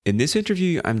In this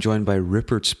interview, I'm joined by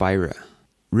Rupert Spira.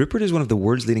 Rupert is one of the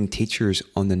world's leading teachers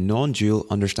on the non-dual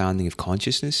understanding of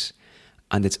consciousness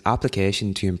and its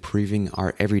application to improving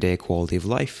our everyday quality of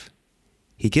life.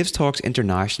 He gives talks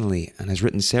internationally and has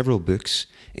written several books,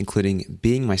 including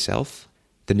Being Myself,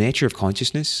 The Nature of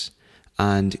Consciousness,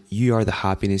 and You Are the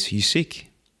Happiness You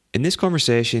Seek. In this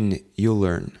conversation, you'll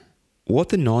learn what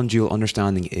the non-dual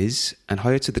understanding is and how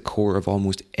it's at the core of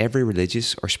almost every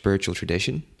religious or spiritual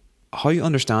tradition, how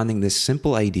understanding this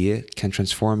simple idea can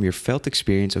transform your felt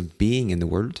experience of being in the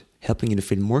world, helping you to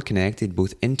feel more connected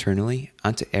both internally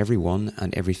and to everyone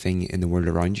and everything in the world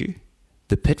around you,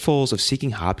 the pitfalls of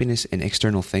seeking happiness in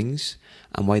external things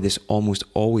and why this almost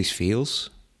always fails,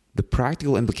 the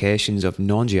practical implications of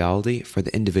non-duality for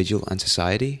the individual and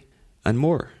society, and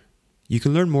more. You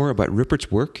can learn more about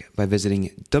Rupert's work by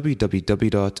visiting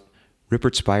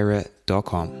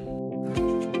www.rupertspira.com.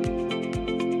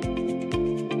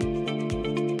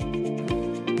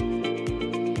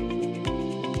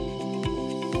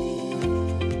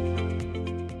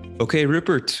 Okay,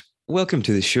 Rupert, welcome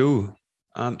to the show.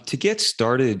 To get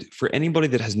started, for anybody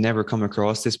that has never come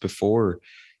across this before,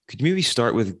 could you maybe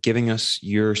start with giving us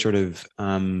your sort of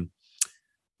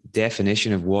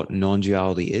definition of what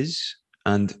non-duality is?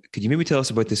 And could you maybe tell us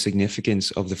about the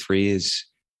significance of the phrase,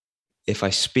 if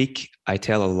I speak, I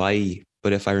tell a lie,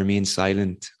 but if I remain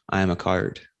silent, I am a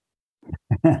coward?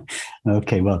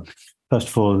 Okay, well, first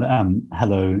of all,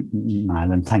 hello,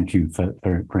 Niall, and thank you for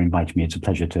inviting me. It's a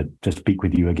pleasure to speak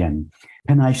with you again.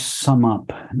 Can I sum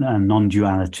up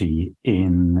non-duality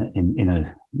in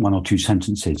a one or two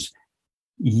sentences?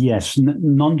 Yes,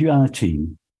 non-duality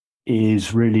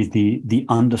is really the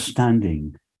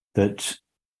understanding that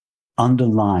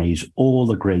underlies all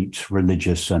the great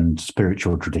religious and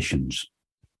spiritual traditions.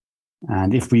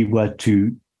 And if we were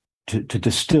to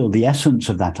distill the essence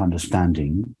of that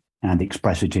understanding and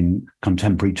express it in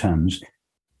contemporary terms,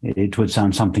 it would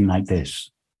sound something like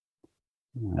this.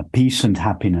 Peace and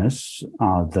happiness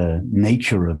are the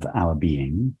nature of our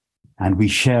being, and we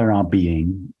share our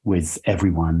being with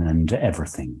everyone and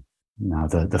everything. Now,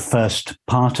 the first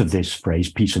part of this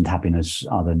phrase, peace and happiness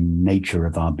are the nature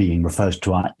of our being, refers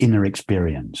to our inner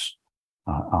experience,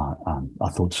 our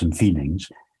thoughts and feelings.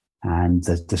 And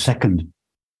the second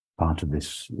part of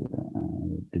this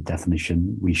the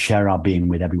definition, we share our being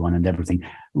with everyone and everything,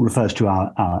 refers to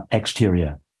our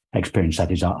exterior experience,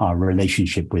 that is our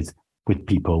relationship with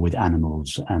people, with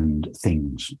animals and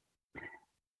things.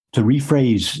 To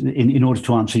rephrase, in order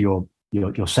to answer your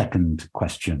second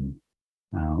question,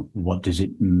 what does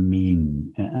it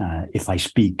mean if I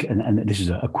speak, and this is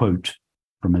a quote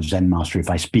from a Zen master, if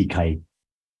I speak, I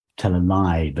tell a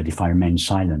lie, but if I remain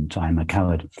silent, I am a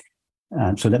coward.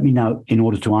 So let me now, in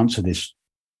order to answer this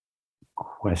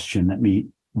question, let me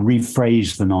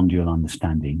rephrase the non-dual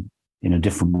understanding in a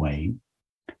different way.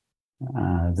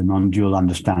 The non-dual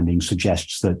understanding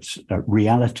suggests that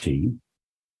reality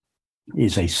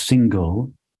is a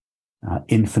single,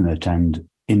 infinite and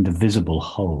indivisible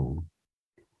whole,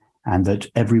 and that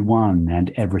everyone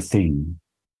and everything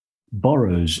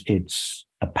borrows its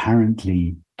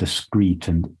apparently discrete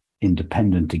and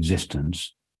independent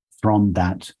existence from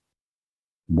that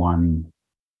one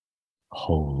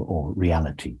whole or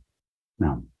reality.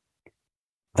 Now,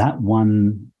 that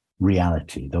one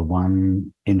reality, the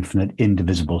one infinite,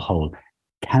 indivisible whole,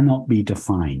 cannot be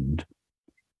defined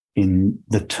in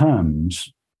the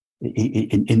terms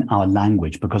in our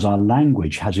language, because our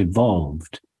language has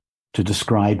evolved to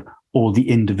describe all the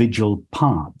individual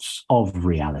parts of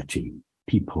reality,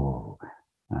 people,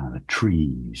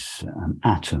 trees,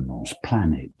 atoms,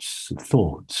 planets,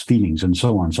 thoughts, feelings, and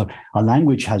so on. So our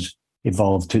language has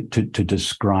evolved to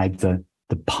describe the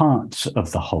parts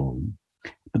of the whole,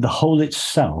 but the whole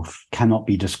itself cannot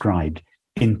be described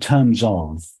in terms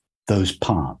of those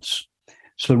parts.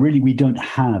 So really, we don't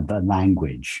have a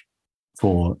language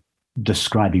for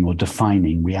describing or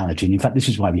defining reality. And in fact, this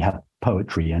is why we have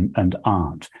poetry and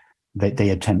art. They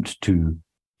attempt to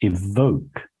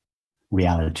evoke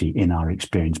reality in our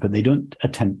experience, but they don't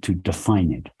attempt to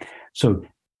define it. So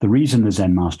the reason the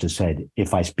Zen master said,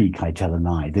 if I speak, I tell a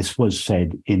lie, this was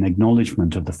said in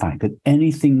acknowledgement of the fact that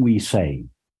anything we say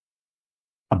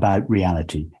about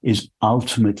reality is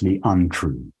ultimately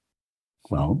untrue.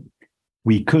 Well,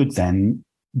 we could then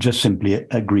just simply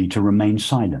agree to remain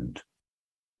silent.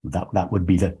 That would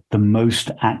be the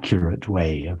most accurate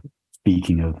way of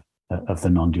speaking of the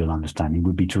non-dual understanding,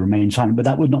 would be to remain silent, but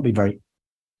that would not be very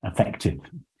effective,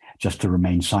 just to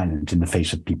remain silent in the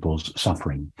face of people's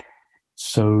suffering.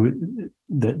 So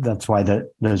that's why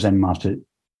the Zen master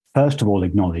first of all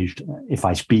acknowledged, if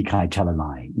I speak, I tell a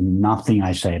lie. Nothing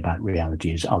I say about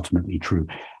reality is ultimately true.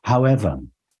 However,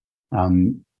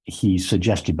 he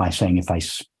suggested, by saying, if I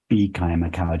speak, I am a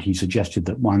coward, he suggested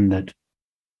that one that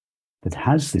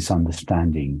has this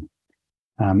understanding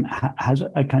has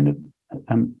a kind of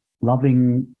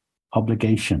loving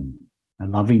obligation, a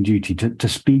loving duty to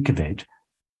speak of it,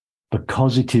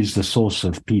 because it is the source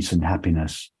of peace and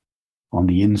happiness on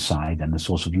the inside and the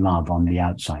source of love on the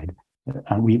outside.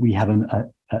 We have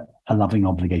a loving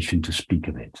obligation to speak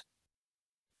of it.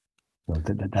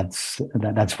 So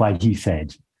that's why he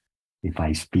said, if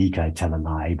I speak, I tell a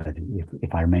lie, but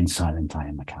if I remain silent, I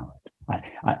am a coward.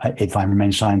 If I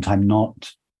remain silent, I'm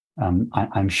not.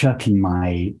 I'm shirking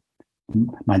my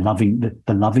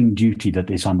the loving duty that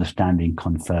this understanding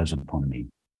confers upon me.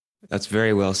 That's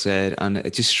very well said, and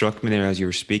it just struck me there as you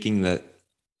were speaking that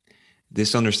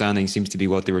this understanding seems to be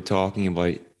what they were talking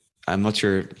about. I'm not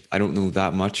sure. I don't know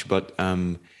that much, but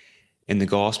in the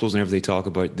Gospels, whenever they talk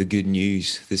about the good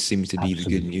news, this seems to be the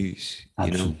good news.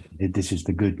 Absolutely. This is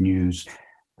the good news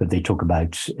that they talk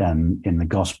about in the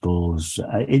Gospels.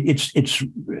 It's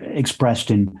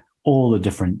expressed in all the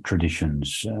different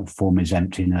traditions. Form is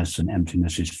emptiness, and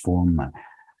emptiness is form.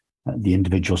 The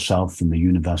individual self and the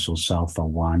universal self are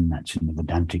one. That's in the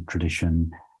Vedantic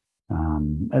tradition.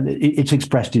 It's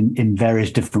expressed in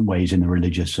various different ways in the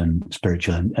religious and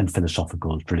spiritual and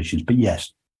philosophical traditions. But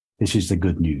yes, this is the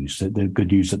good news. The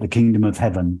good news that the kingdom of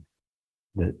heaven,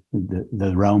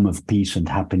 the realm of peace and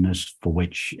happiness for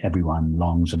which everyone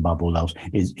longs above all else,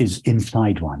 is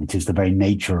inside one. It is the very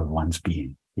nature of one's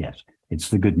being. Yes, it's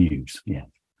the good news. Yeah.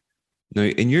 Now,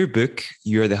 in your book,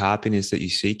 "You're the Happiness That You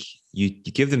Seek," you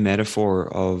give the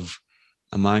metaphor of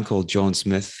a man called John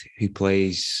Smith who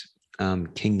plays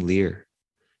King Lear,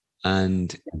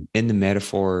 and in the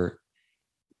metaphor,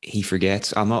 he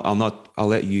forgets. I'll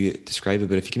let you describe it,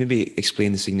 but if you can maybe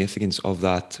explain the significance of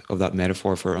that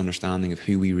metaphor for our understanding of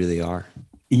who we really are.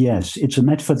 Yes, it's a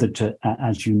metaphor that,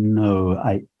 as you know,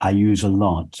 I use a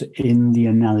lot. In the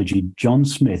analogy, John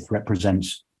Smith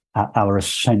represents our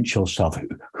essential self,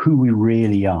 who we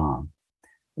really are,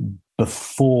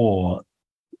 before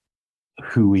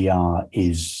who we are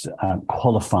is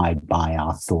qualified by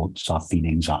our thoughts, our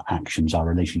feelings, our actions, our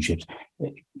relationships.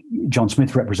 John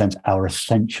Smith represents our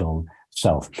essential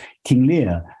self. King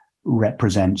Lear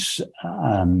represents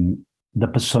the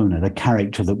persona, the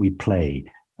character that we play,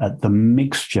 the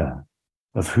mixture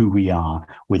of who we are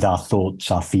with our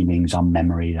thoughts, our feelings, our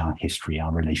memory, our history,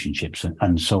 our relationships,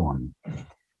 and so on.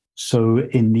 So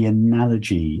in the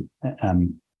analogy,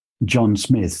 John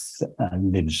Smith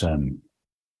lives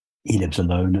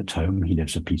alone at home. He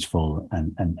lives a peaceful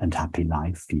and happy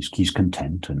life. He's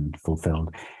content and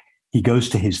fulfilled. He goes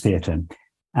to his theatre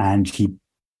and he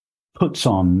puts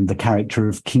on the character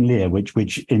of King Lear,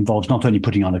 which involves not only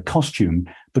putting on a costume,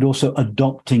 but also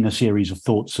adopting a series of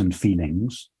thoughts and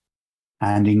feelings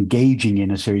and engaging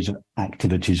in a series of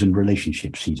activities and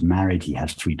relationships. He's married, he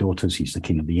has 3 daughters, he's the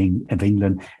king of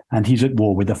England, and he's at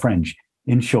war with the French.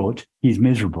 In short, he's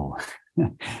miserable.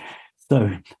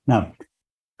 So now,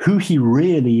 who he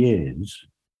really is,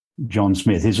 John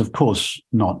Smith, is of course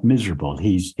not miserable.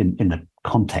 He's in the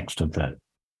context of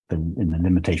in the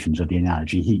limitations of the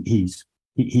analogy,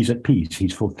 he's at peace,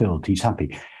 he's fulfilled, he's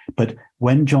happy. But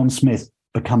when John Smith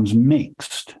becomes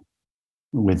mixed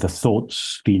with the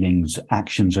thoughts, feelings,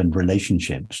 actions, and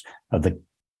relationships of the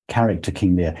character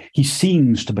King Lear, he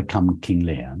seems to become King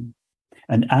Lear,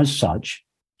 and as such,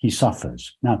 he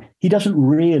suffers. Now, he doesn't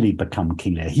really become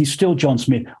King Lear. He's still John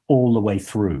Smith all the way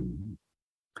through.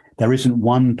 There isn't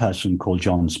one person called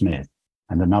John Smith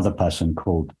and another person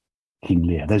called King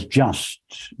Lear. There's just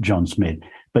John Smith.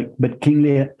 But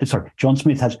John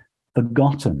Smith has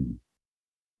forgotten.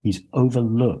 He's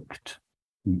overlooked.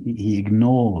 He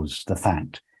ignores the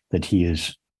fact that he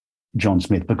is John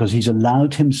Smith because he's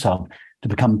allowed himself to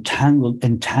become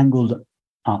entangled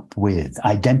up with,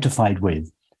 identified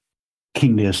with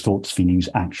King Lear's thoughts, feelings,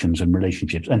 actions, and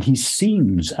relationships. And he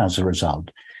seems, as a result,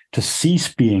 to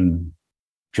cease being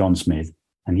John Smith,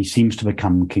 and he seems to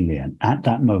become King Lear. And at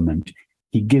that moment,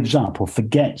 he gives up or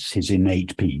forgets his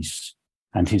innate peace,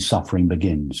 and his suffering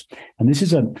begins. And this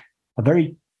is a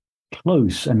very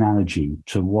close analogy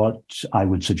to what I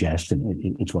would suggest,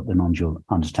 and it's what the non-dual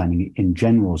understanding in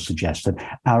general suggests,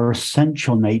 that our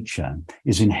essential nature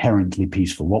is inherently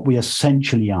peaceful. What we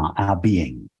essentially are, our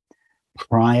being,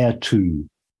 prior to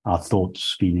our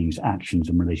thoughts, feelings, actions,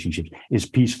 and relationships, is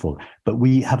peaceful. But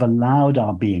we have allowed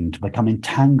our being to become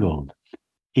entangled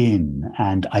in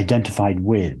and identified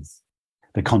with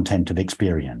the content of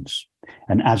experience.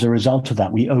 And as a result of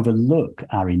that, we overlook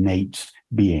our innate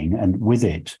being, and with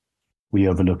it, we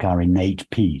overlook our innate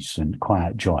peace and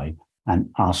quiet joy, and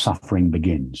our suffering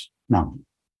begins. Now,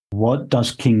 what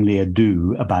does King Lear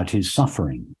do about his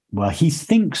suffering? Well, he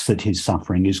thinks that his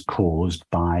suffering is caused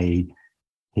by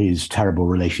his terrible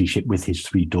relationship with his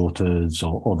three daughters,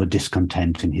 or the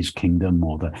discontent in his kingdom,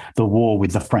 or the war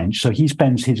with the French. So he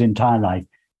spends his entire life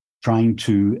trying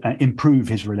to improve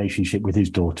his relationship with his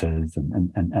daughters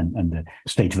and the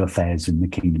state of affairs in the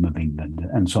Kingdom of England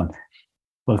and so on.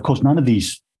 Well, of course, none of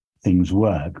these things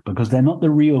work because they're not the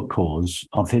real cause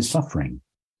of his suffering.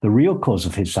 The real cause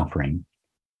of his suffering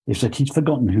is that he's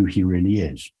forgotten who he really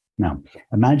is. Now,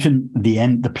 imagine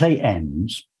the play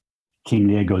ends. King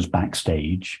Lear goes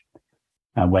backstage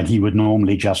when he would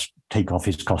normally just take off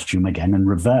his costume again and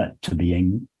revert to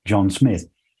being John Smith.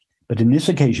 But in this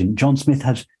occasion, John Smith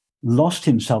has lost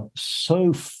himself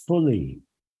so fully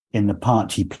in the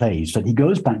part he plays that he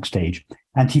goes backstage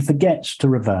and he forgets to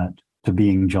revert to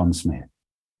being John Smith.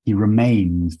 He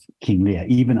remains King Lear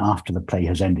even after the play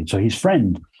has ended. So his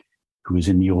friend, who is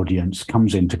in the audience,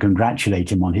 comes in to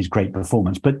congratulate him on his great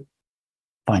performance, but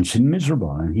finds him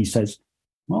miserable. And he says,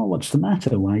 "Well, what's the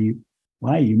matter? Why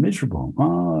are you miserable?"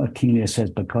 "Oh," King Lear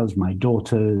says, "because my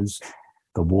daughters,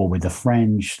 the war with the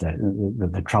French,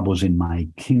 the troubles in my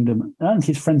kingdom." And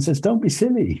his friend says, "Don't be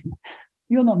silly.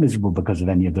 You're not miserable because of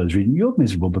any of those reasons. You're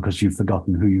miserable because you've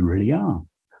forgotten who you really are.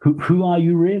 Who are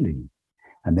you really?"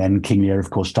 And then King Lear, of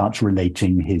course, starts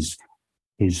relating his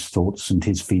thoughts and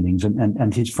his feelings.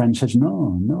 And his friend says,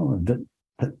 no,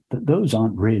 that those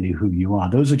aren't really who you are.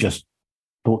 Those are just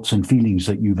thoughts and feelings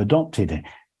that you've adopted.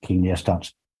 King Lear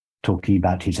starts talking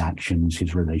about his actions,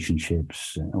 his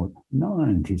relationships. No,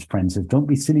 and his friend says, "Don't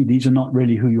be silly. These are not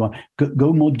really who you are.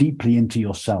 Go more deeply into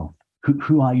yourself.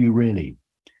 Who are you really?"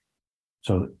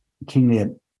 So King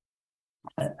Lear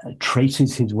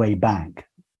traces his way back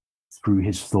through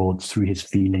his thoughts, through his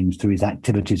feelings, through his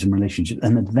activities and relationships.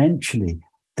 And eventually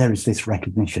there is this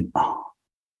recognition,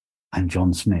 I'm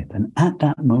John Smith. And at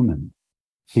that moment,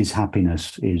 his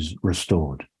happiness is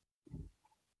restored.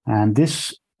 And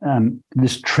this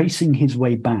tracing his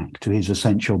way back to his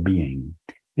essential being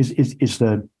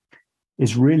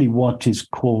is really what is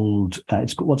called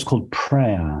it's what's called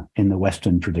prayer in the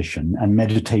Western tradition and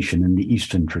meditation in the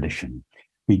Eastern tradition.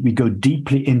 We go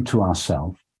deeply into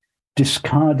ourselves,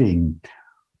 discarding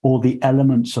all the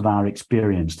elements of our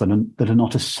experience that are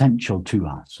not essential to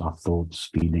us, our thoughts,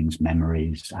 feelings,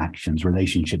 memories, actions,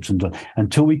 relationships,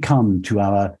 until we come to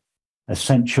our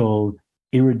essential,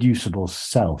 irreducible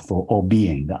self or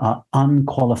being, our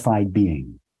unqualified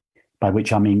being, by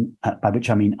which I mean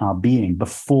our being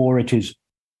before it is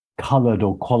colored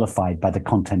or qualified by the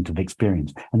content of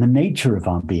experience. And the nature of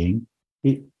our being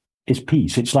is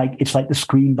peace. It's like the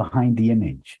screen behind the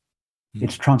image.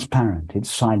 It's transparent,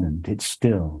 it's silent, it's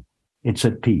still, it's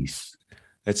at peace.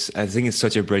 I think it's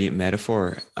such a brilliant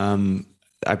metaphor.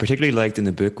 I particularly liked in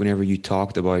the book whenever you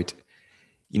talked about,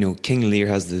 King Lear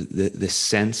has the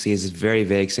sense, he has this very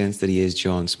vague sense that he is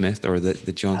John Smith, or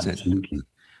the John Absolutely. Smith.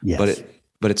 Yes.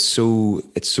 But it's so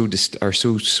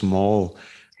small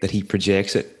that he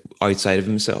projects it outside of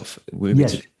himself. Maybe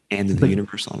Yes. to the end of the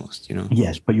universe almost,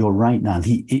 Yes, but you're right now.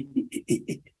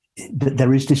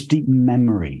 There is this deep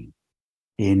memory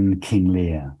in King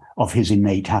Lear of his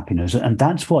innate happiness, and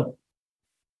that's what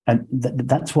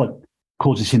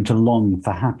causes him to long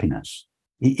for happiness.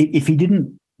 If he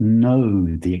didn't know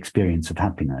the experience of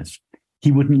happiness,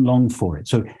 he wouldn't long for it.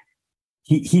 So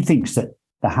he thinks that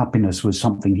the happiness was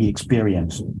something he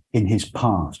experienced in his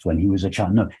past when he was a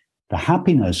child. No, the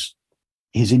happiness,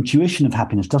 his intuition of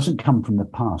happiness, doesn't come from the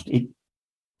past.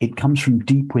 It comes from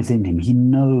deep within him. He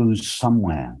knows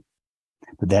somewhere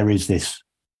that there is this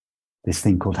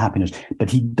thing called happiness, but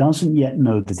he doesn't yet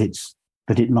know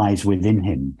that it lies within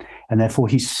him, and therefore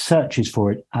he searches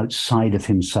for it outside of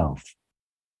himself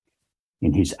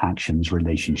in his actions,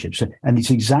 relationships. And it's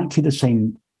exactly the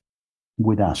same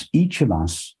with us. Each of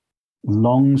us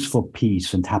longs for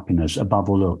peace and happiness above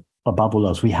all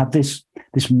else. We have this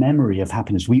memory of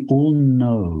happiness. We all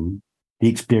know the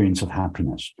experience of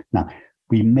happiness. Now,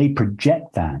 we may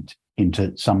project that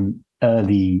into some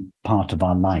early part of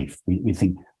our life. We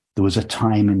think, there was a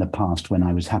time in the past when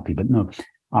I was happy, but no,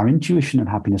 our intuition of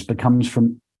happiness comes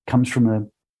from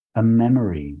a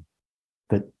memory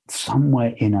that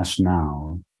somewhere in us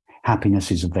now, happiness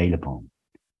is available.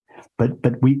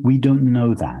 But we don't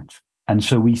know that. And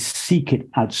so we seek it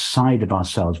outside of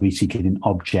ourselves. We seek it in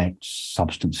objects,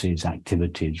 substances,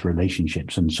 activities,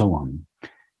 relationships, and so on.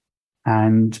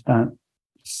 And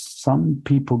some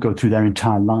people go through their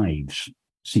entire lives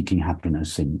seeking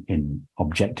happiness in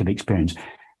objective experience.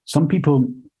 Some people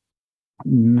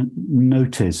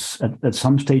notice at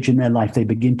some stage in their life, they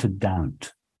begin to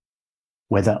doubt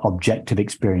whether objective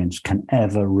experience can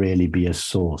ever really be a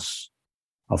source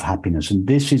of happiness. And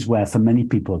this is where, for many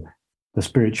people, the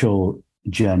spiritual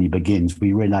journey begins.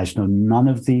 We realize, no, none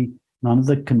of the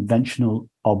conventional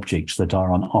objects that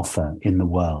are on offer in the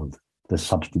world, the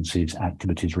substances,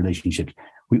 activities, relationships,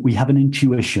 we have an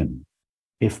intuition,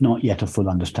 if not yet a full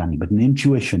understanding, but an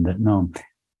intuition that, no,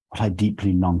 what I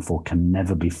deeply long for can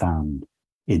never be found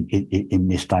in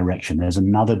this direction. There's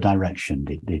another direction,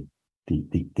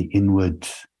 the inward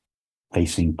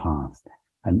facing path.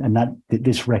 And that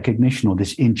this recognition or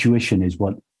this intuition is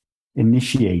what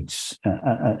initiates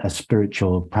a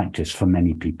spiritual practice for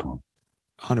many people.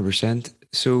 100%.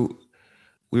 So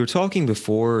we were talking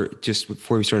just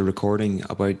before we started recording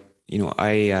about,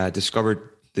 I discovered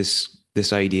this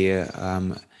idea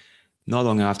not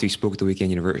long after you spoke at the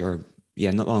Weekend University,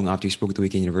 not long after you spoke at the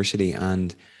Weekend University,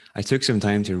 and I took some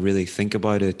time to really think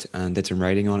about it and did some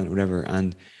writing on it, whatever.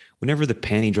 And whenever the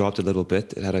penny dropped a little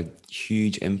bit, it had a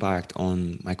huge impact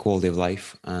on my quality of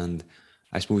life, and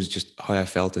I suppose just how I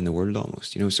felt in the world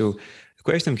almost. So the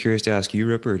question I'm curious to ask you,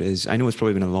 Rupert, is, I know it's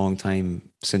probably been a long time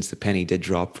since the penny did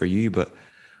drop for you, but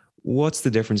what's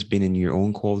the difference been in your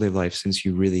own quality of life since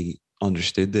you really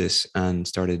understood this and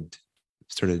started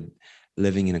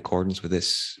living in accordance with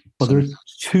this? Well, there are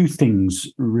two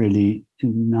things really,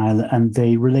 Niall, and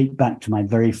they relate back to my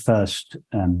very first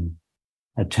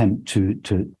attempt to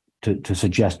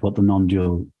suggest what the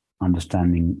non-dual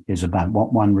understanding is about.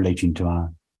 One relating to our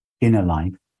inner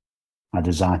life, our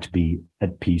desire to be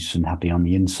at peace and happy on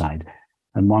the inside,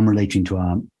 and one relating to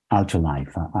our outer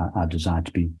life, our desire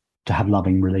to have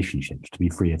loving relationships, to be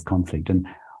free of conflict. And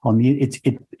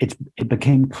it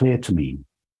became clear to me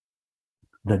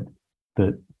that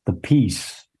the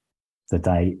peace that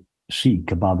I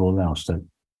seek above all else, that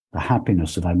the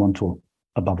happiness that I want to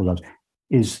above all else,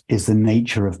 is the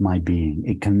nature of my being.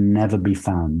 It can never be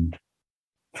found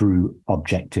through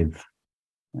objective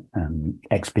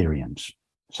experience,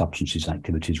 substances,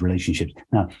 activities, relationships.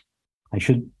 Now, I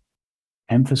should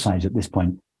emphasize at this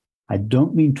point, I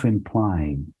don't mean to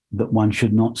imply that one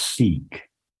should not seek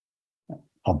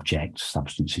objects,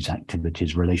 substances,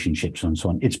 activities, relationships, and so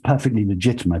on. It's perfectly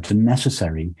legitimate and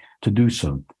necessary to do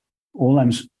so. All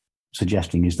I'm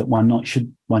suggesting is that one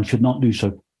should not do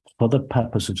so for the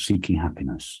purpose of seeking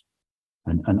happiness.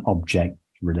 An object,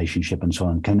 relationship, and so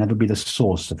on can never be the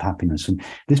source of happiness. And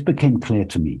this became clear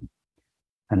to me.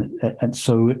 And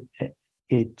so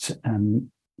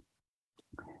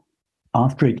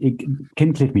after it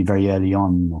came clear to me very early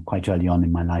on, or quite early on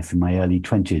in my life, in my early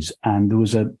 20s, and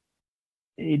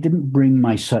it didn't bring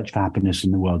my search for happiness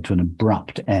in the world to an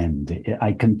abrupt end.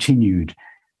 I continued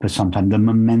for some time. The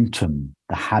momentum,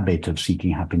 the habit of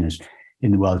seeking happiness in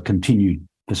the world continued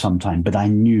for some time, but I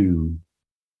knew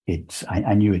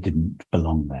I knew it didn't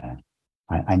belong there.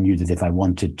 I knew that if I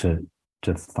wanted to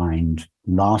find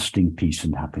lasting peace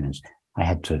and happiness, I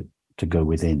had to go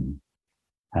within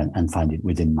and find it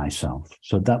within myself.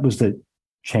 So that was the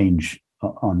change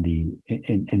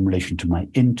in relation to my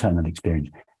internal experience.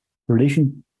 In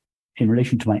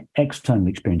relation to my external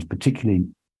experience, particularly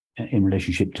in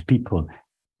relationship to people,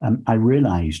 I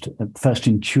realized, at first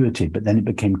intuitive, but then it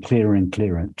became clearer and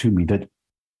clearer to me that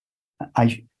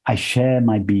I share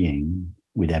my being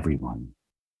with everyone.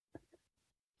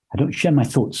 I don't share my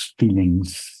thoughts,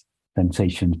 feelings,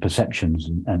 sensations, perceptions,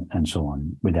 and so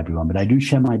on with everyone, but I do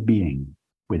share my being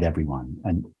with everyone.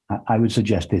 And I would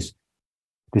suggest this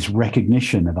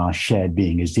recognition of our shared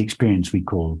being is the experience we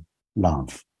call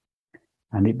love.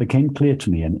 And it became clear to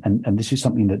me, and this is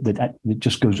something that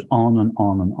just goes on and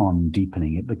on and on,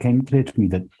 deepening. It became clear to me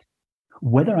that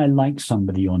whether I like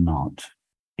somebody or not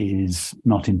is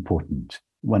not important.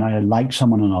 When I like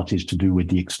someone or not is to do with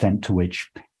the extent to which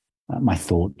my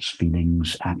thoughts,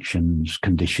 feelings, actions,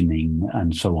 conditioning,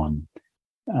 and so on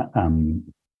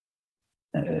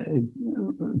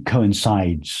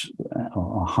coincides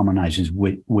or harmonizes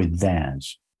with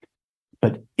theirs.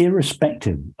 But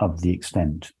irrespective of the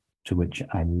extent to which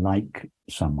I like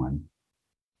someone,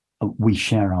 we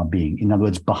share our being. In other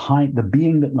words, behind the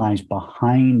being that lies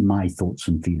behind my thoughts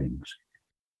and feelings,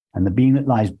 and the being that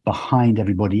lies behind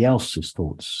everybody else's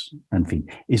thoughts and feelings,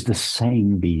 is the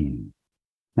same being.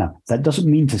 Now, that doesn't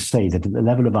mean to say that at the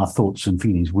level of our thoughts and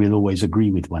feelings, we'll always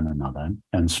agree with one another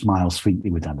and smile sweetly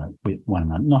with one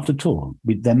another. Not at all.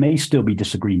 There may still be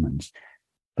disagreements,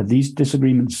 but these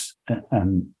disagreements,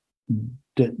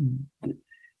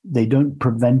 they don't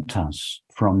prevent us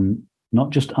from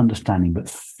not just understanding, but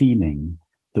feeling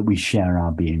that we share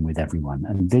our being with everyone.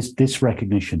 And this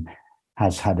recognition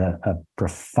has had a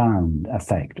profound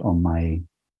effect on my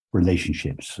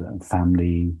relationships,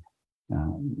 family,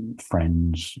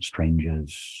 friends,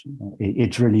 strangers.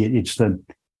 It's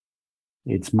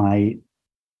my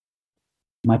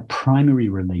my primary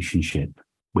relationship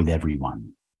with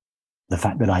everyone, the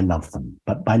fact that I love them.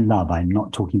 But by love, I'm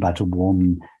not talking about a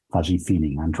warm, fuzzy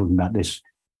feeling. I'm talking about this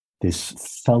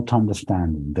felt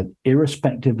understanding that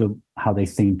irrespective of how they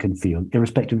think and feel,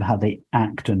 irrespective of how they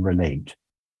act and relate,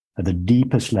 at the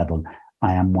deepest level,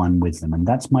 I am one with them. And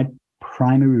that's my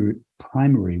primary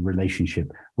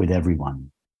relationship with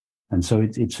everyone. And so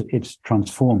it's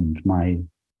transformed my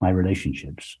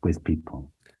relationships with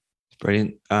people.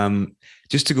 Brilliant.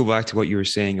 Just to go back to what you were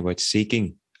saying about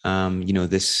seeking,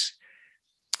 this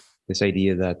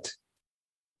idea that,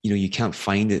 you can't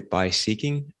find it by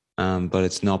seeking, but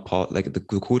it's not like the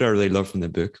quote I really love from the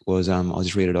book was, I'll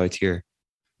just read it out here.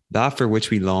 That for which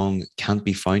we long can't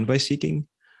be found by seeking,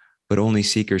 but only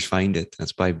seekers find it.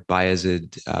 That's by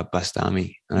Bayezid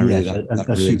Bastami. And I really, that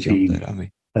really jumped out at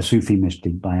me. A Sufi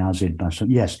mystic, Bayezid Bastami.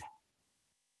 Yes.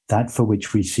 That for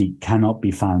which we seek cannot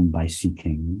be found by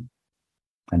seeking.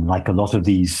 And like a lot of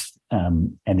these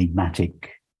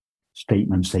enigmatic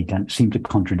statements, they can seem to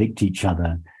contradict each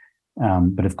other.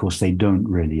 But of course, they don't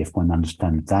really, if one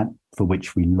understands that for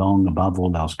which we long above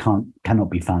all else cannot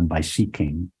be found by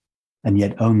seeking, and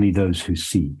yet only those who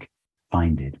seek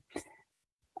find it.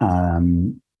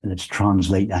 Let's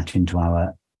translate that into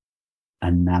our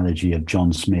analogy of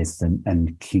John Smith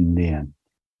and King Lear.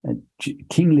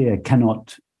 King Lear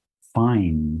cannot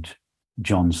find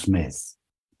John Smith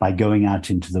by going out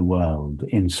into the world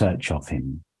in search of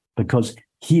him, because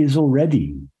he is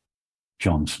already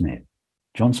John Smith.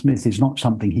 John Smith is not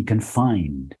something he can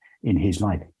find in his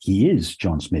life. He is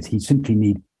John Smith. He simply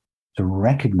needs to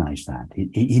recognize that.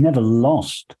 He never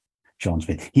lost John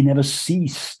Smith. He never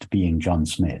ceased being John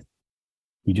Smith.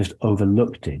 He just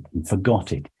overlooked it and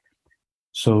forgot it.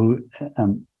 So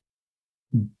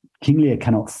King Lear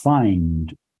cannot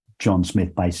find John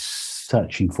Smith by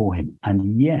searching for him.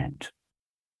 And yet,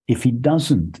 if he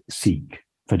doesn't seek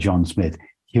for John Smith,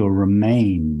 he'll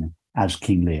remain as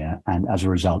King Lear, and as a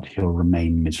result, he'll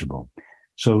remain miserable.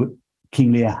 So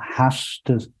King Lear has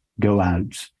to go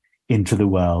out into the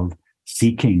world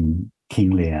seeking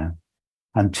King Lear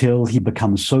until he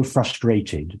becomes so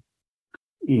frustrated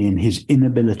in his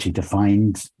inability to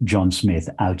find John Smith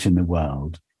out in the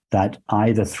world that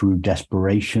either through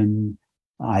desperation,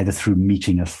 either through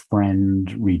meeting a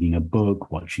friend, reading a book,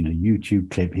 watching a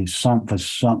YouTube clip,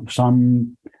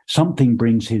 something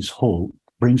brings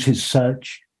his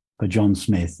search for John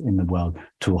Smith in the world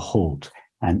to a halt,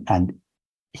 and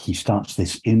he starts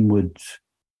this inward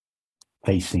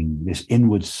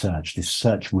search, this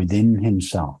search within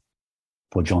himself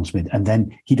for John Smith. And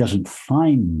then he doesn't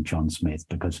find John Smith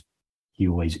because he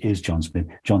always is John Smith.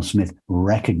 John Smith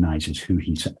recognizes who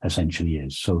he essentially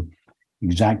is. So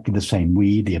exactly the same.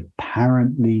 We, the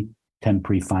apparently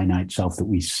temporary finite self that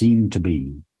we seem to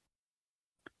be,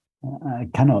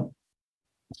 cannot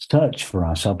search for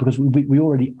ourselves because we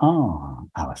already are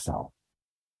ourselves.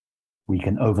 We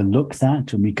can overlook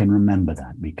that and we can remember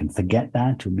that. We can forget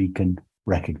that and we can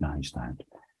recognize that.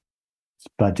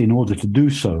 But in order to do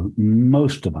so,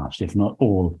 most of us, if not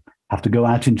all, have to go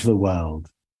out into the world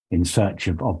in search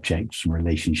of objects and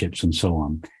relationships and so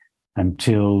on,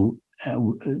 until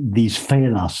these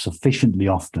fail us sufficiently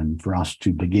often for us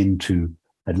to begin to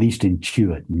at least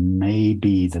intuit,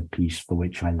 maybe the peace for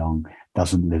which I long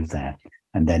doesn't live there.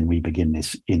 And then we begin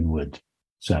this inward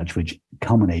search, which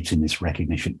culminates in this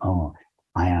recognition,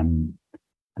 I am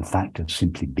the fact of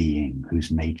simply being,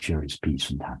 whose nature is peace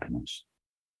and happiness.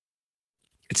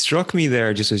 It struck me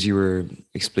there, just as you were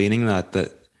explaining that do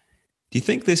you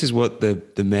think this is what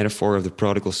the metaphor of the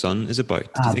prodigal son is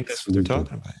about? Do you think that's what they're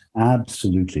talking about?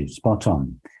 Absolutely, spot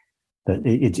on. That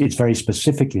it's very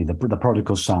specifically the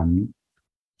prodigal son.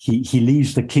 He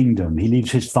leaves the kingdom. He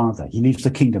leaves his father. He leaves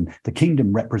the kingdom. The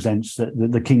kingdom represents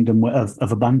the kingdom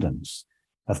of abundance,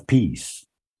 of peace,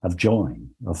 of joy,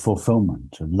 of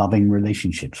fulfillment, of loving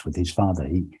relationships with his father.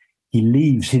 He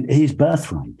leaves his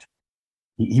birthright.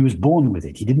 He was born with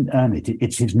it. He didn't earn it.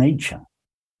 It's his nature.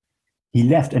 He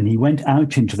left and he went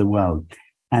out into the world.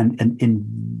 And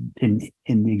in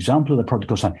the example of the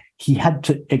prodigal son, he had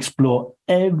to explore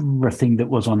everything that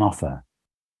was on offer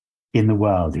in the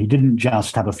world. He didn't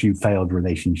just have a few failed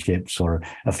relationships or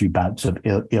a few bouts of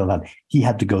ill health. He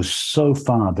had to go so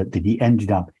far that he ended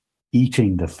up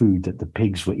eating the food that the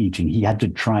pigs were eating. He had to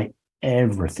try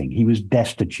everything. He was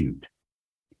destitute.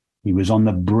 He was on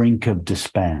the brink of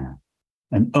despair.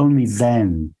 And only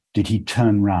then did he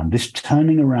turn around. This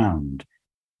turning around,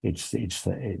 it's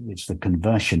the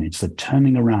conversion. It's the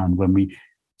turning around when we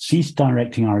cease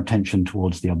directing our attention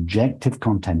towards the objective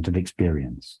content of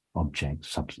experience, objects,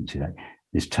 substances,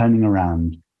 this turning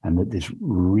around and that this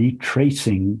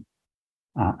retracing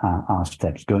our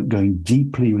steps, going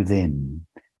deeply within,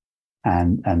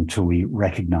 and until we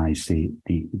recognize the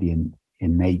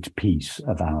innate piece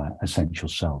of our essential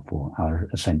self or our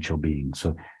essential being.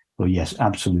 So yes,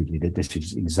 absolutely, that this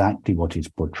is exactly what is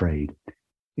portrayed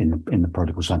in the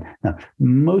prodigal son. Now,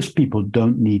 most people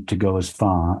don't need to go as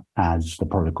far as the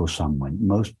prodigal son went.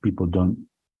 Most people don't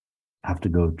have to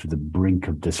go to the brink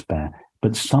of despair,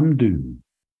 but some do.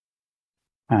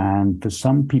 And for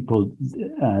some people,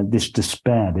 this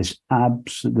despair, this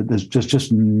there's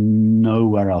just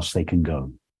nowhere else they can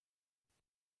go.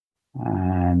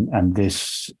 And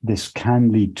this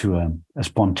can lead to a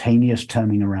spontaneous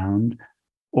turning around,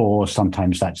 or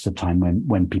sometimes that's the time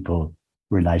when people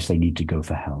realize they need to go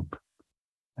for help.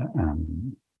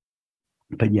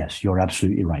 But yes, you're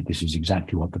absolutely right. This is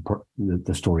exactly what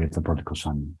the story of the prodigal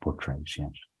son portrays.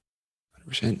 Yes.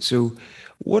 100%. So,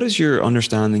 what is your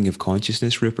understanding of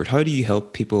consciousness, Rupert? How do you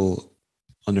help people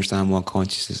understand what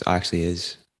consciousness actually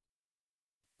is?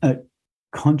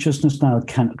 Consciousness now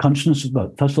consciousness.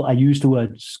 Well, first of all, I use the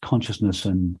words consciousness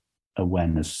and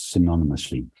awareness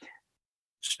synonymously.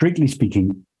 Strictly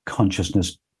speaking,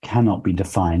 consciousness cannot be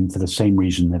defined for the same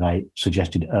reason that I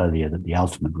suggested earlier, that the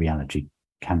ultimate reality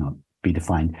cannot be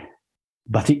defined,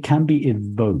 but it can be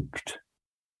evoked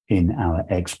in our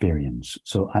experience.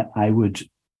 So I would,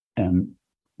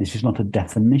 this is not a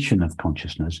definition of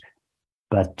consciousness,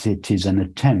 but it is an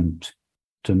attempt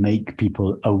to make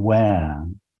people aware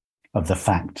of the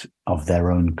fact of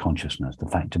their own consciousness, the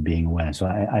fact of being aware. So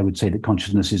I would say that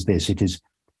consciousness is this: it is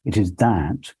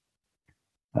that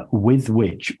with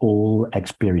which all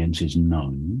experience is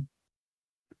known.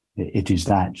 It is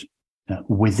that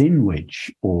within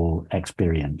which all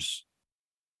experience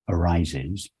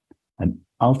arises, and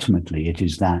ultimately it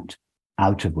is that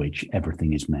out of which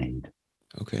everything is made.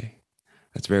 Okay,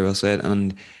 that's very well said.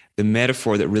 And the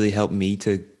metaphor that really helped me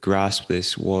to grasp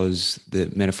this was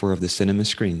the metaphor of the cinema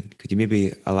screen. Could you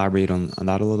maybe elaborate on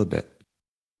that a little bit?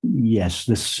 Yes,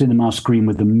 the cinema screen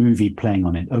with the movie playing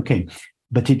on it. Okay,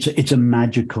 but it's a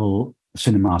magical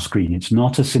cinema screen. It's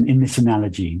not in this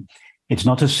analogy, it's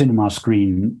not a cinema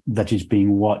screen that is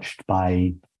being watched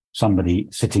by somebody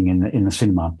sitting in the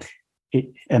cinema.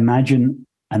 Imagine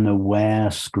an aware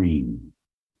screen,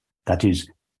 that is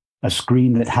a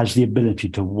screen that has the ability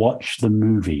to watch the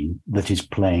movie that is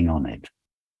playing on it.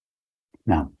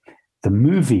 Now, the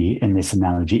movie in this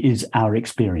analogy is our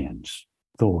experience: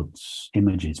 thoughts,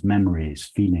 images,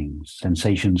 memories, feelings,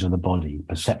 sensations of the body,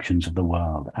 perceptions of the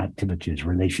world, activities,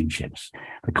 relationships,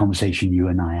 the conversation you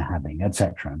and I are having,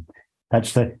 etc.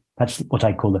 That's what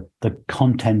I call the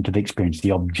content of experience, the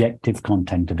objective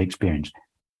content of experience,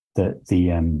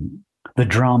 the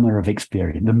drama of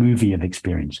experience, the movie of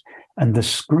experience. And the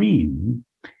screen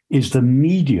is the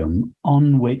medium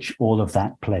on which all of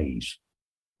that plays.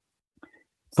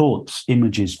 Thoughts,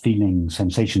 images, feelings,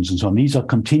 sensations, and so on, these are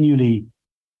continually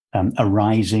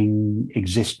arising,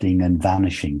 existing, and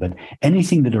vanishing. But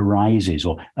anything that arises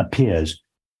or appears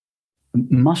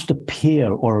must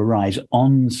appear or arise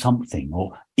on something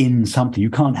or in something. You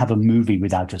can't have a movie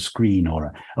without a screen,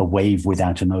 or a wave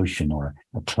without an ocean, or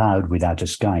a cloud without a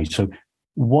sky. So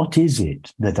what is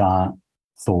it that our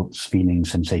thoughts,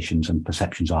 feelings, sensations, and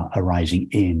perceptions are arising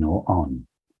in or on?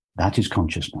 That is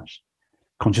consciousness.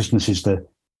 Consciousness is the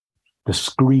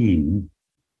screen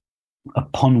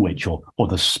upon which, or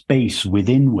the space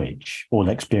within which all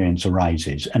experience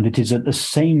arises. And it is at the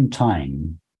same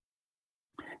time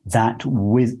that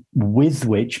with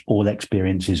which all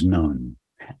experience is known.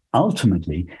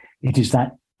 Ultimately, it is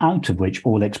that out of which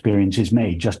all experience is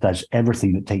made, just as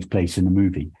everything that takes place in a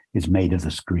movie is made of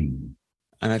the screen.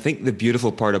 And I think the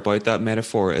beautiful part about that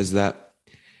metaphor is that,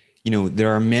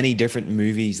 there are many different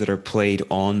movies that are played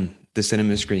on the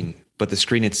cinema screen, but the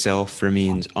screen itself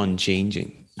remains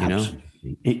unchanging,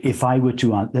 Absolutely. If I were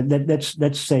to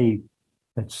let's say,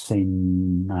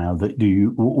 Niall, that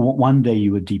one day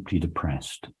you were deeply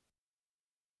depressed,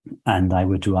 and I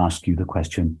were to ask you the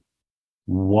question,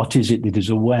 what is it that is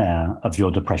aware of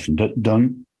your depression?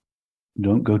 Don't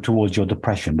go towards your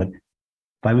depression, but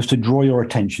if I was to draw your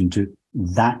attention to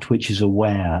that which is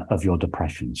aware of your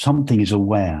depression, something is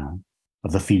aware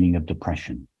of the feeling of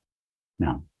depression.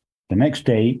 Now, the next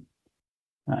day,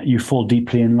 you fall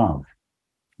deeply in love.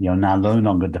 You're now no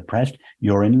longer depressed,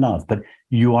 you're in love, but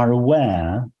you are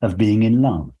aware of being in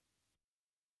love.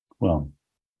 Well,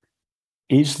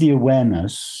 is the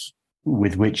awareness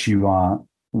with which you are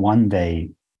one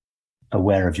day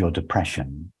aware of your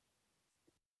depression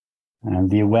and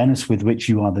the awareness with which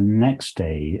you are the next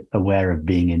day aware of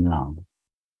being in love,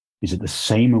 is it the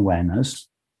same awareness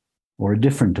or a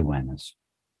different awareness?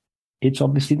 It's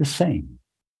obviously the same.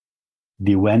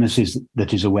 the awareness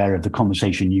that is aware of the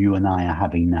conversation you and I are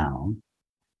having now,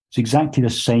 it's exactly the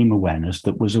same awareness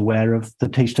that was aware of the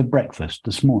taste of breakfast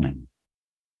this morning.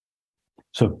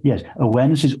 So yes,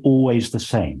 awareness is always the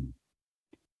same.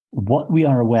 What we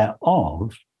are aware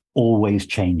of always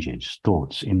changes: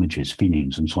 thoughts, images,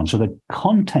 feelings, and so on. So the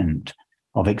content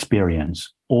of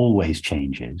experience always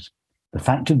changes. The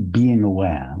fact of being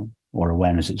aware, or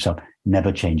awareness itself,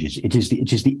 never changes. It is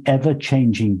the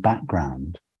ever-changing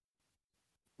background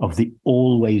of the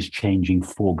always changing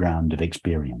foreground of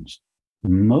experience.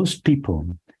 Most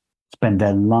people spend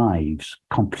their lives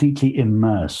completely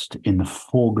immersed in the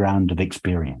foreground of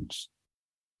experience.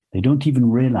 They don't even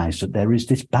realize that there is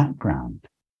this background.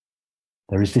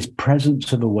 There is this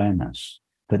presence of awareness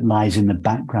that lies in the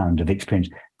background of experience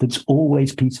that's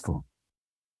always peaceful.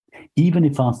 Even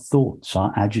if our thoughts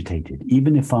are agitated,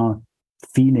 even if our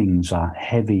feelings are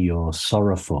heavy or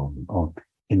sorrowful, or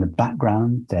in the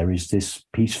background, there is this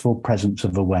peaceful presence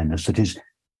of awareness that is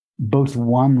both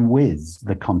one with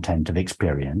the content of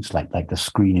experience, like the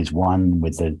screen is one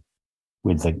with the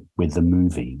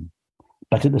movie,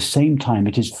 but at the same time,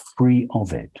 it is free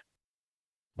of it.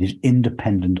 It is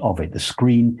independent of it. The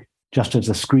screen, just as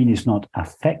the screen is not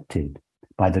affected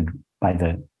by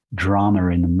the drama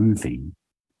in the movie,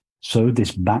 so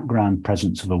this background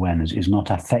presence of awareness is not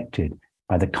affected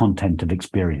by the content of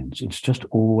experience. It's just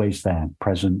always there,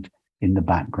 present in the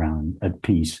background, at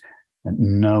peace,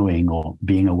 knowing or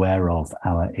being aware of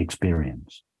our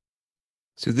experience.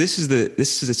 So this is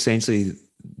essentially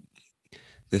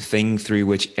the thing through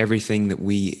which everything that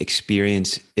we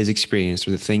experience is experienced,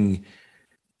 or the thing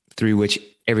through which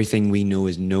everything we know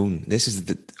is known. This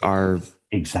is our...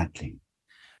 Exactly.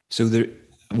 So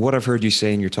what I've heard you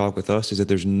say in your talk with us is that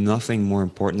there's nothing more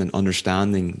important than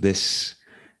understanding this.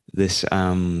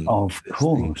 Of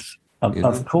course,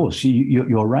 of course,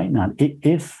 you're right, now.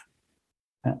 If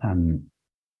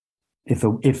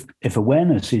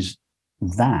awareness is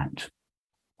that,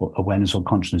 or awareness or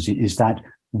consciousness is that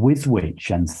with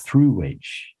which and through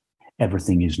which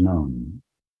everything is known,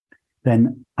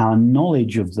 then our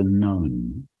knowledge of the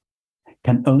known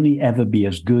can only ever be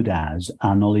as good as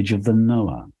our knowledge of the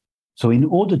knower. So in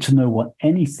order to know what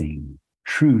anything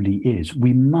truly is,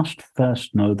 we must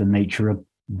first know the nature of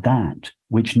that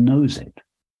which knows it.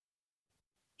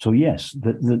 So yes,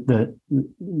 the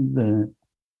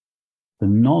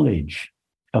knowledge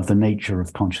of the nature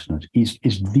of consciousness is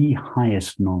the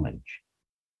highest knowledge.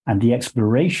 And the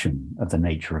exploration of the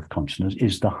nature of consciousness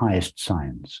is the highest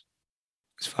science.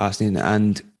 It's fascinating.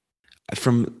 And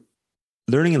from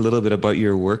learning a little bit about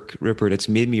your work, Rupert, it's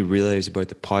made me realize about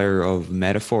the power of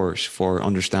metaphors for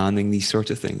understanding these sorts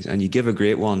of things. And you give a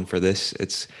great one for this.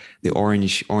 It's the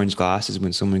orange glasses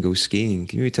when someone goes skiing.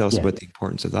 Can you tell us about the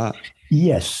importance of that?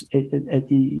 Yes,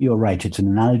 you're right. It's an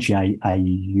analogy I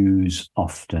use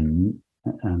often.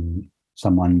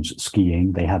 Someone's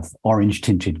skiing, they have orange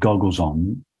tinted goggles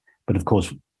on. But of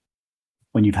course,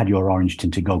 when you've had your orange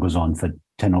tinted goggles on for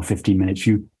 10 or 15 minutes,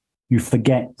 you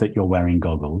forget that you're wearing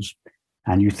goggles.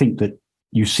 And you think that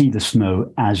you see the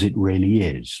snow as it really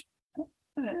is.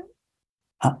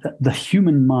 The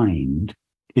human mind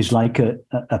is like a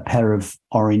pair of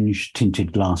orange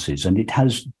tinted glasses, and it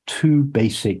has two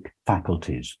basic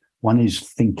faculties. One is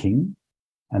thinking,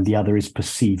 and the other is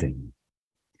perceiving.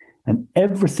 And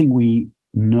everything we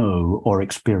know or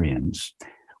experience,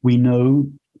 we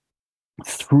know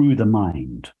through the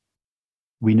mind.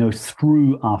 We know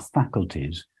through our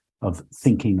faculties of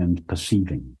thinking and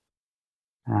perceiving.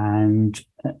 And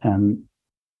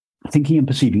thinking and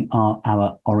perceiving are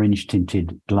our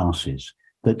orange-tinted glasses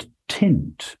that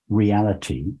tint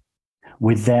reality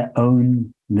with their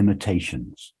own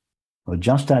limitations. Or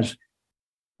just as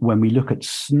when we look at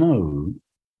snow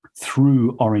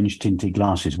through orange-tinted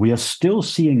glasses, we are still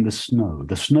seeing the snow.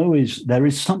 The snow there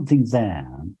is something there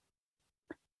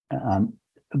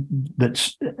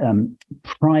that's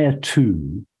prior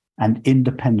to and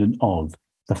independent of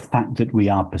the fact that we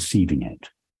are perceiving it.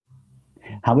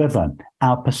 However,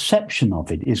 our perception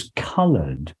of it is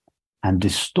colored and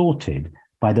distorted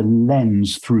by the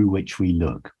lens through which we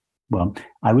look. Well,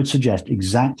 I would suggest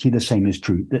exactly the same is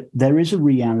true, that there is a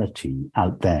reality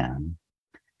out there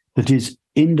that is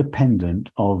independent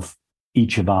of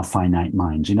each of our finite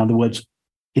minds. In other words,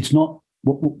 it's not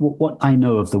what I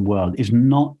know of the world is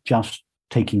not just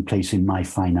taking place in my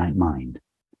finite mind.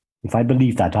 If I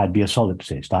believed that, I'd be a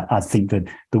solipsist. I think that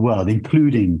the world,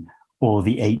 including all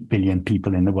the 8 billion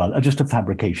people in the world, are just a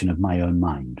fabrication of my own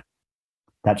mind.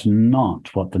 That's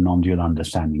not what the non-dual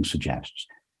understanding suggests.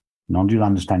 Non-dual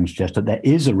understanding suggests that there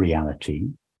is a reality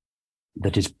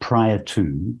that is prior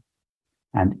to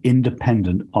and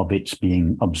independent of its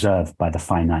being observed by the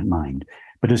finite mind.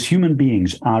 But as human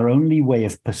beings, our only way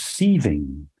of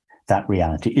perceiving that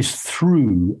reality is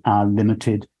through our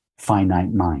limited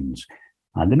finite minds.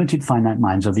 Our limited finite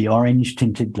minds are the orange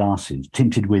tinted glasses,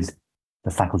 tinted with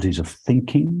the faculties of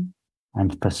thinking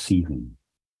and perceiving.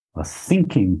 Well,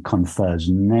 thinking confers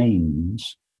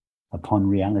names upon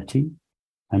reality,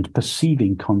 and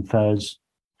perceiving confers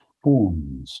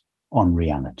forms on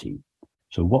reality.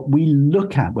 So what we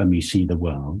look at when we see the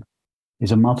world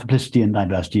is a multiplicity and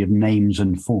diversity of names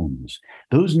and forms.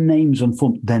 Those names and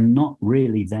forms, they're not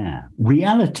really there.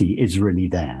 Reality is really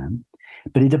there,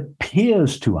 but it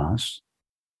appears to us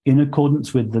in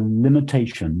accordance with the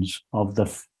limitations of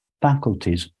the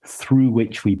faculties through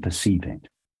which we perceive it.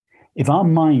 If our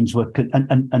minds were,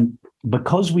 and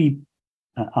because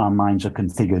our minds are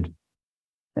configured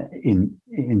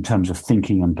in terms of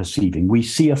thinking and perceiving, we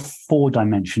see a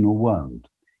four-dimensional world.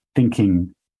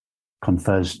 Thinking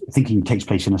takes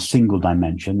place in a single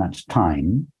dimension, that's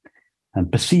time,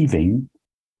 and perceiving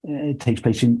takes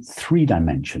place in three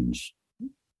dimensions.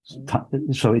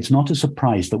 So it's not a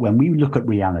surprise that when we look at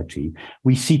reality,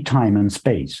 we see time and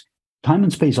space. Time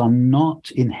and space are not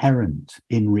inherent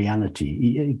in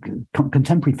reality.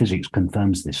 Contemporary physics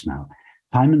confirms this now.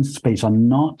 Time and space are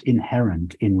not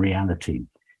inherent in reality.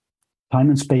 Time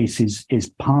and space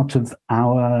is part of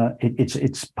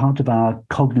it's part of our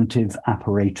cognitive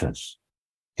apparatus.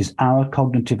 It is our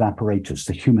cognitive apparatus,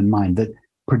 the human mind, that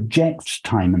projects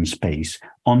time and space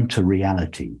onto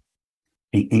reality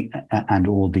and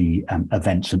all the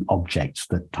events and objects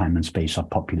that time and space are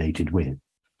populated with.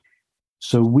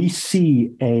 So we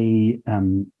see a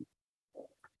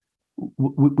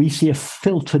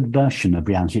filtered version of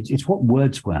reality. It's what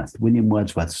William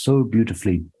Wordsworth, so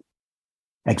beautifully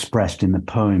expressed in the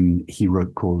poem he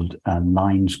wrote called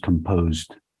Lines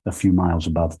Composed a Few Miles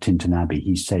Above Tintern Abbey.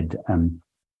 He said,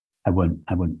 I won't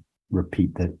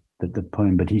repeat the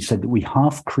poem, but he said that we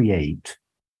half create,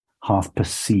 half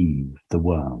perceive the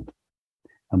world.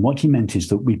 And what he meant is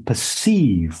that we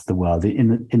perceive the world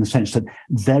in the sense that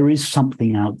there is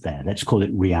something out there. Let's call it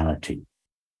reality.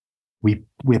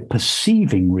 We're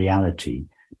perceiving reality,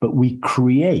 but we,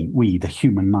 the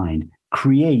human mind,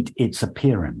 create its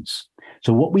appearance.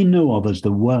 So what we know of as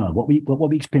the world, what we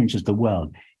experience as the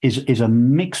world, is a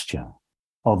mixture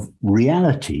of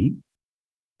reality,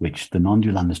 which the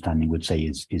non-dual understanding would say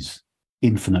is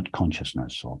infinite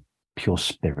consciousness or pure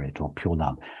spirit or pure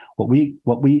love. What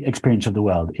we experience of the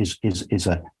world is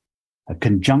a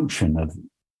conjunction of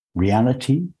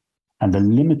reality and the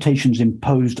limitations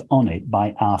imposed on it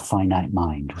by our finite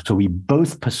mind. So we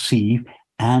both perceive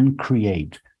and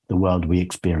create the world we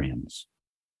experience.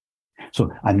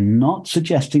 So I'm not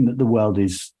suggesting that the world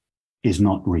is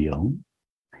not real,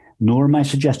 nor am I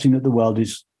suggesting that the world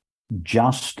is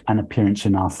just an appearance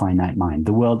in our finite mind.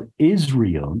 The world is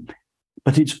real,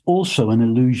 but it's also an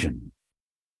illusion.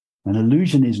 An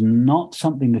illusion is not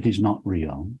something that is not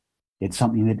real. It's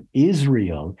something that is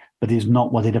real, but is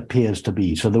not what it appears to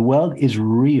be. So the world is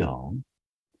real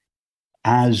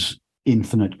as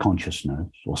infinite consciousness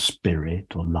or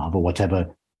spirit or love or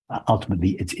whatever.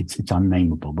 Ultimately, it's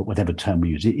unnameable, but whatever term we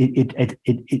use,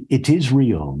 it is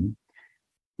real,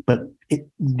 but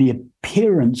the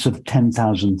appearance of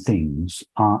 10,000 things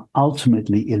are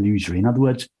ultimately illusory. In other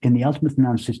words, in the ultimate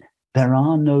analysis, there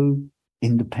are no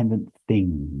independent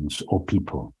things or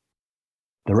people.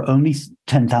 There are only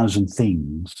 10,000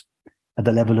 things at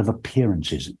the level of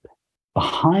appearances.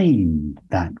 Behind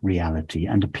that reality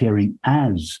and appearing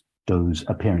as those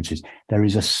appearances, there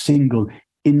is a single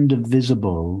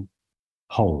indivisible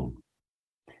whole.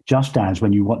 Just as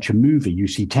when you watch a movie, you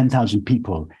see 10,000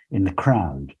 people in the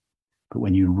crowd, but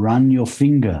when you run your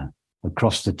finger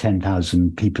across the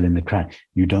 10,000 people in the crowd,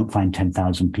 you don't find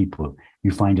 10,000 people.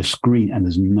 You find a screen and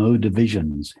there's no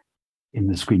divisions in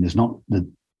the screen.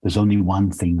 There's only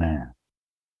one thing there.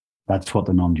 That's what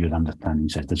the non-dual understanding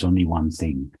says. There's only one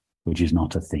thing, which is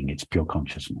not a thing. It's pure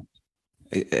consciousness.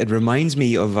 It reminds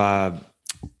me of,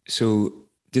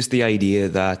 just the idea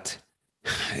that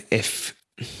if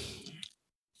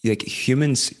like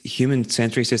human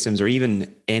sensory systems or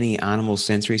even any animal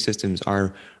sensory systems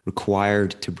are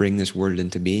required to bring this world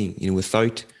into being,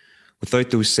 without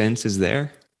those senses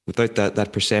there, without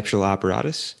that perceptual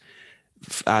apparatus,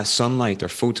 sunlight or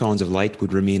photons of light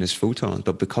would remain as photons.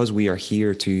 But because we are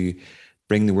here to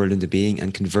bring the world into being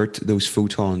and convert those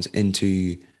photons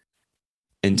into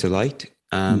light.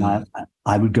 I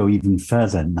would go even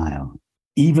further, Niall.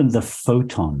 Even the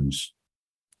photons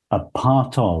are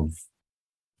part of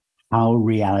how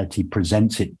reality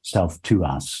presents itself to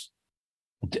us,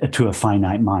 to a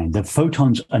finite mind. The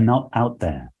photons are not out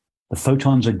there. The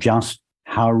photons are just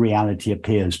how reality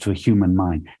appears to a human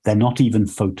mind. They're not even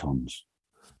photons.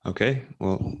 Okay,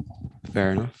 well,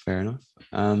 fair enough, fair enough.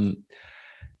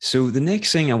 So the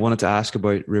next thing I wanted to ask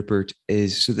about, Rupert,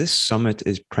 is so this summit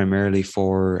is primarily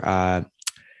for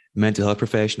mental health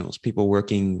professionals, people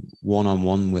working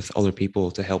one-on-one with other people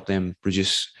to help them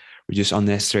reduce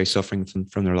unnecessary suffering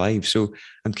from their lives. So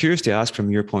I'm curious to ask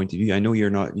from your point of view, I know you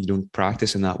don't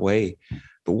practice in that way,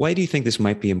 but why do you think this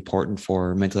might be important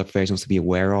for mental health professionals to be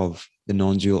aware of the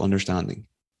non-dual understanding?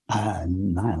 I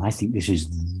think this is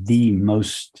the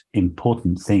most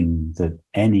important thing that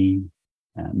any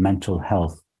mental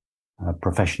health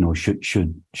professional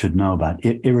should know about,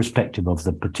 irrespective of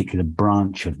the particular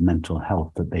branch of mental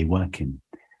health that they work in.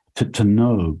 To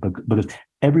know, because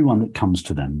everyone that comes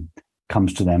to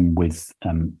them with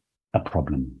a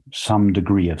problem, some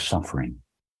degree of suffering.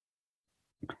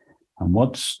 And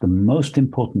what's the most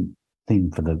important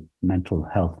thing for the mental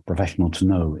health professional to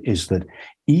know is that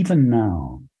even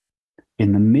now,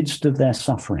 in the midst of their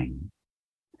suffering,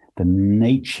 the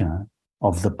nature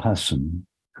of the person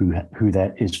who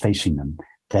there is facing them,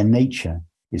 their nature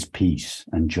is peace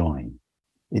and joy.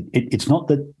 It's not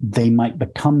that they might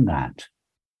become that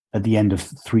at the end of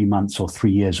 3 months or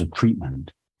 3 years of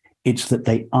treatment. It's that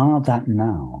they are that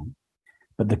now,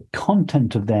 but the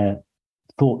content of their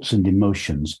thoughts and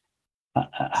emotions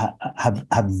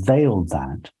have veiled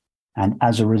that. And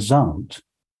as a result,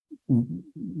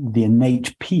 the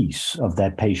innate peace of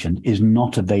their patient is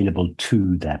not available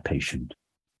to their patient.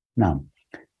 Now,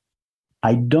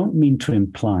 I don't mean to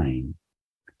imply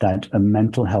that a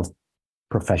mental health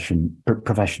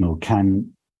professional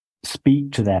can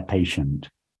speak to their patient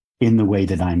in the way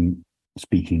that I'm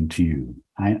speaking to you.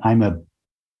 I'm a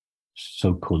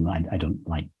so-called, I don't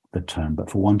like the term,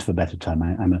 but for want of a better term,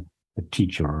 I'm a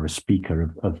teacher or a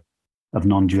speaker of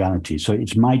non-duality. So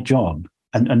it's my job,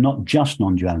 and not just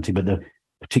non-duality, but the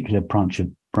particular branch of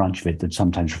it that's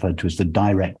sometimes referred to as the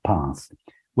direct path,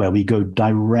 where we go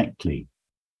directly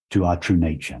to our true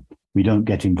nature. We don't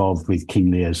get involved with King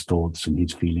Lear's thoughts and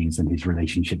his feelings and his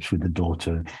relationships with his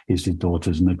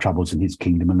daughters and the troubles in his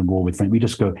kingdom and the war with friends. We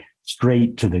just go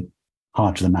straight to the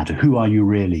heart of the matter. Who are you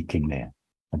really, King Lear?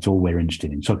 That's all we're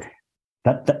interested in. So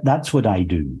that's what I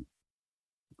do.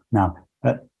 Now,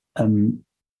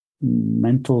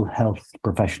 mental health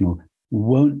professional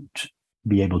won't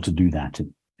be able to do that,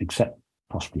 except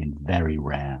possibly in very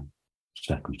rare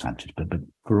circumstances. But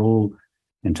for all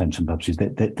intents and purposes,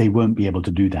 they won't be able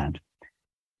to do that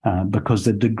because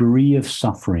the degree of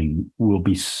suffering will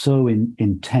be so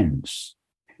intense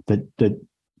that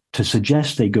to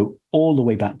suggest they go all the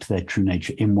way back to their true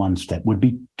nature in one step would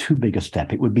be too big a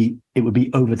step. It would be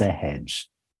over their heads.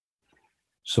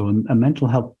 So a mental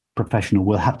health professional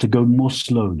will have to go more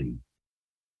slowly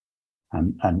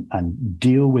and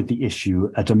deal with the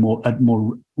issue at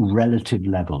more relative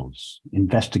levels.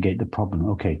 Investigate the problem.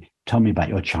 Okay, tell me about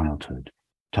your childhood.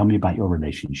 Tell me about your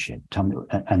relationship. Tell me,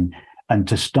 and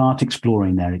to start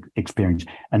exploring their experience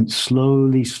and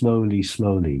slowly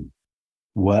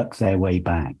work their way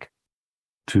back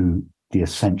to the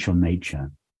essential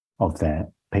nature of their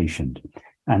patient.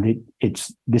 And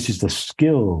this is the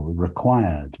skill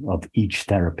required of each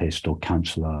therapist or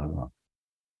counselor or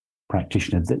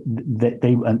practitioner that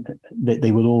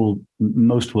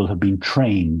most will have been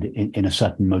trained in a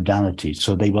certain modality.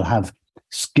 So they will have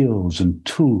skills and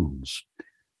tools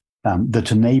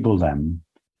that enable them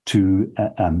to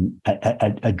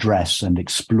address and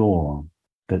explore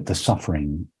the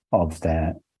suffering of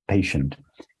their patient.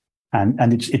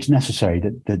 And it's necessary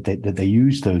that they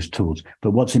use those tools.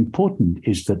 But what's important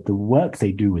is that the work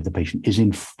they do with the patient is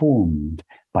informed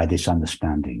by this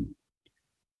understanding.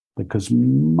 Because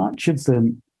much of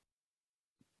the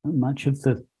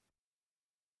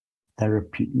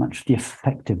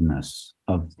effectiveness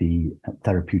of the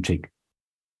therapeutic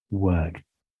work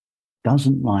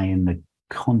doesn't lie in the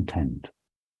content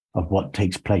of what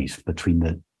takes place between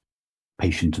the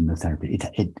patient and the therapist.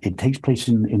 It takes place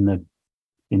in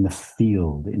the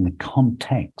field, in the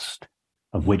context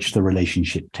of which the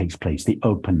relationship takes place, the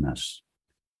openness,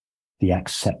 the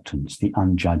acceptance, the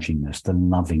unjudgingness, the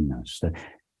lovingness.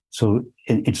 So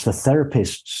it's the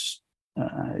therapist's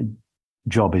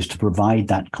job is to provide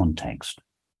that context.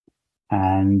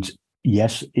 And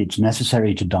yes, it's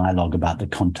necessary to dialogue about the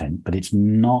content, but it's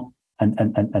not,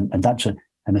 and that's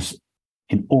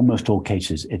in almost all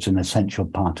cases, it's an essential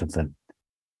part of the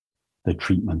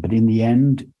treatment. But in the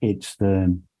end, it's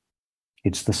the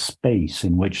space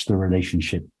in which the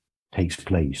relationship takes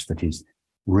place that is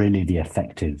really the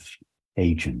effective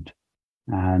agent.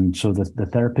 And so the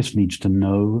therapist needs to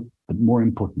know, but more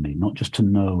importantly, not just to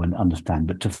know and understand,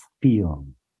 but to feel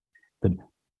that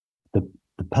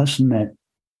the person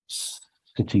that's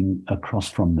sitting across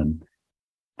from them,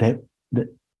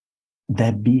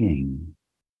 their being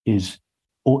is,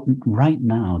 or right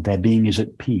now, their being is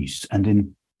at peace and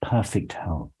in perfect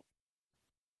health.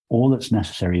 All that's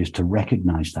necessary is to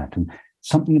recognize that, and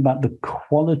something about the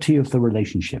quality of the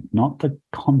relationship, not the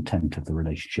content of the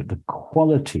relationship, the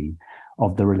quality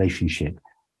of the relationship,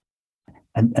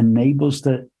 and enables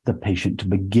the patient to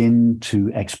begin to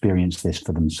experience this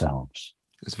for themselves.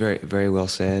 It's very, very well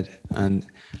said. And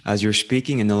as you're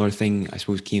speaking, another thing I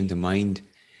suppose came to mind.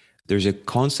 There's a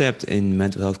concept in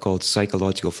mental health called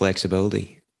psychological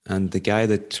flexibility. And the guy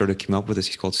that sort of came up with this,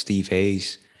 he's called Steve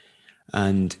Hayes.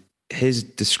 And his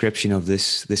description of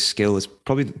this skill is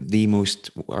probably the most,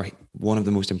 or one of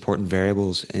the most important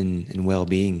variables in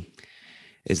well-being,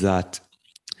 is that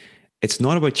it's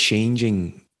not about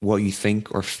changing what you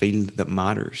think or feel that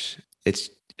matters. It's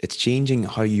changing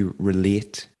how you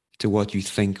relate to what you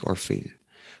think or feel.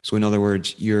 So in other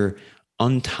words, you're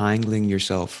untangling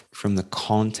yourself from the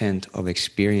content of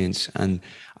experience. And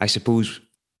I suppose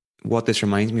what this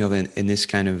reminds me of in this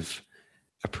kind of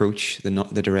approach,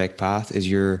 the direct path, is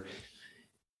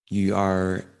you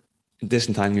are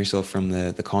disentangling yourself from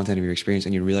the content of your experience,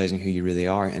 and you're realizing who you really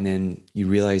are. And then you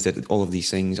realize that all of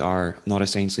these things are not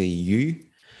essentially you.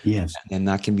 Yes. And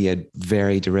that can be a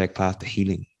very direct path to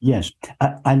healing. Yes.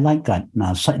 I like that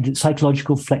now.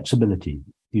 Psychological flexibility.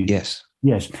 Yes.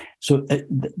 Yes. So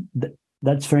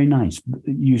that's very nice.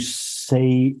 You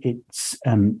say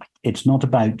it's not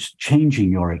about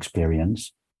changing your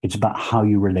experience. It's about how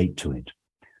you relate to it.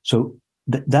 So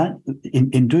that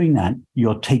in doing that,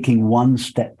 you're taking one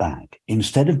step back.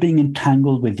 Instead of being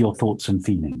entangled with your thoughts and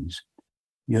feelings,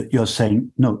 you're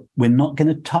saying, no, we're not going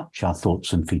to touch our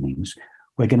thoughts and feelings.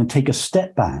 We're going to take a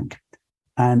step back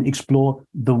and explore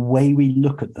the way we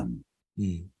look at them.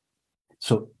 Mm.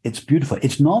 So it's beautiful.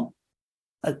 It's not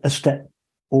a step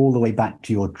all the way back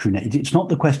to your true nature. It's not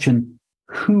the question,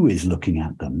 who is looking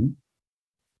at them,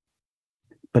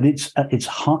 but it's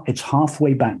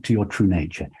halfway back to your true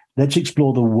nature. Let's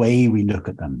explore the way we look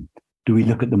at them. Do we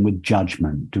look at them with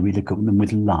judgment? Do we look at them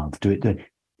with love?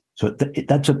 So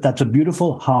that's a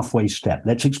beautiful halfway step.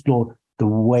 Let's explore the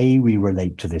way we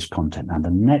relate to this content. And the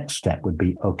next step would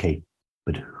be, okay,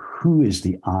 but who is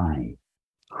the I?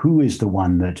 Who is the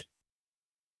one that,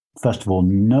 first of all,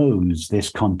 knows this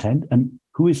content, and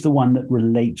who is the one that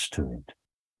relates to it?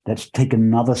 Let's take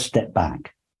another step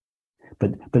back.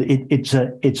 But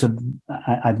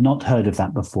I've not heard of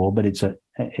that before, but it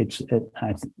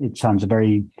sounds a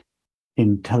very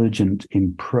intelligent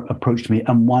approach to me,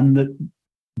 and one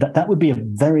that would be a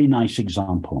very nice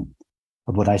example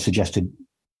of what I suggested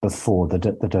before, that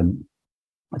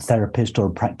a therapist or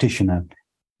a practitioner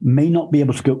may not be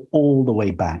able to go all the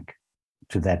way back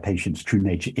to their patient's true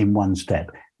nature in one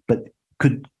step, but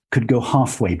could go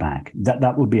halfway back.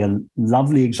 That would be a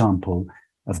lovely example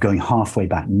of going halfway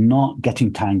back, not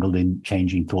getting tangled in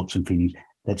changing thoughts and feelings.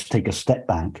 Let's take a step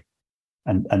back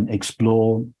and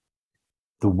explore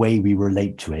the way we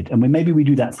relate to it. And maybe we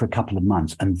do that for a couple of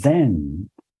months, and then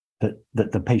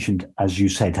that the patient, as you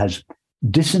said, has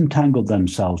disentangled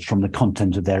themselves from the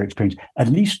content of their experience, at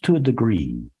least to a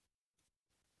degree,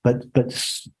 but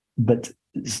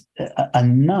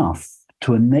enough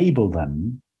to enable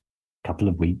them a couple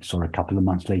of weeks or a couple of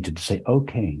months later to say,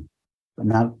 okay, but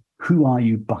now who are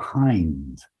you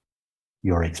behind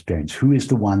your experience? Who is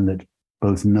the one that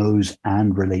both knows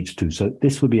and relates to? So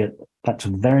this would be that's a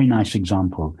very nice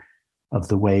example of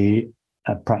the way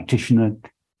a practitioner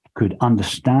could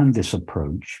understand this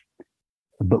approach,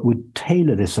 but would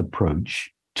tailor this approach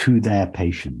to their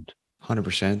patient.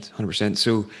 100%.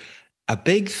 So a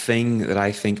big thing that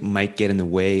I think might get in the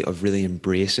way of really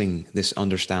embracing this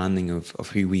understanding of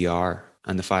who we are,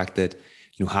 and the fact that,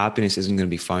 you know, happiness isn't going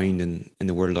to be found in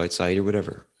the world outside or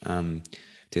whatever, to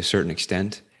a certain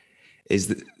extent, is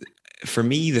that for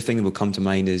me, the thing that will come to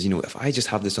mind is, you know, if I just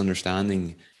have this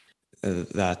understanding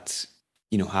that,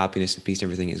 you know, happiness and peace and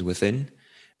everything is within,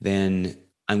 then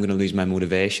I'm going to lose my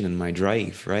motivation and my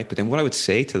drive, right? But then what I would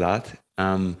say to that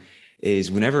is,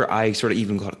 whenever I sort of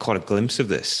even caught a glimpse of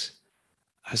this,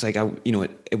 I was like,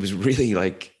 it was really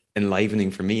like enlivening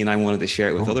for me, and I wanted to share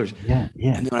it with others. Yeah.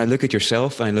 And then when I look at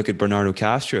yourself, and I look at Bernardo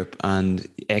Kastrup and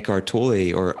Eckhart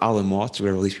Tolle or Alan Watts, or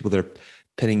whatever, all these people that are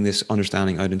putting this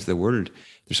understanding out into the world,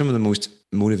 they're some of the most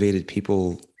motivated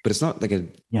people. But it's not like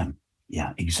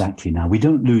Yeah, exactly. Now we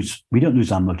don't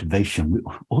lose our motivation.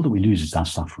 All that we lose is our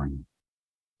suffering.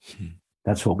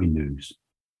 That's what we lose.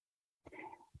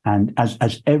 And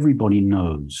as everybody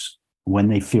knows, when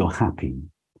they feel happy,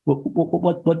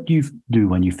 What do you do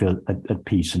when you feel at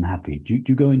peace and happy? Do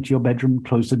you go into your bedroom,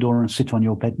 close the door, and sit on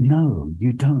your bed? No,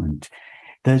 you don't.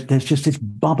 There's just this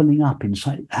bubbling up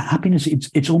inside. Happiness,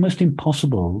 it's almost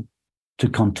impossible to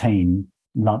contain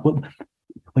love.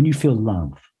 When you feel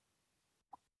love,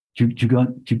 do you go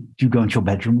into your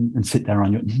bedroom and sit there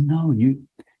on your? No, you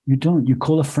don't. You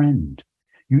call a friend.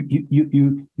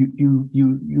 You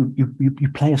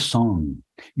play a song.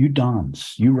 You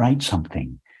dance. You write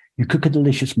something. You cook a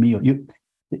delicious meal.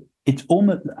 It's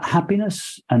almost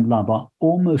happiness and love are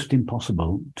almost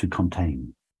impossible to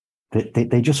contain.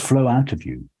 They just flow out of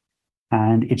you,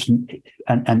 and it's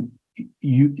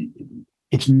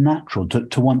natural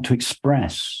to want to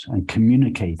express and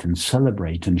communicate and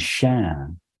celebrate and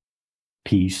share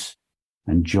peace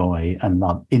and joy and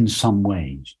love in some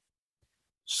ways.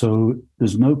 So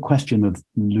there's no question of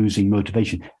losing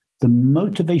motivation. The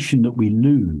motivation that we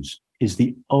lose is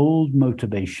the old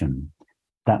motivation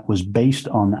that was based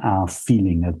on our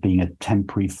feeling of being a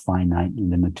temporary, finite,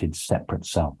 limited, separate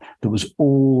self that was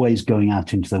always going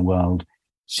out into the world,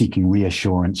 seeking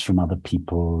reassurance from other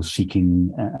people,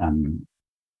 seeking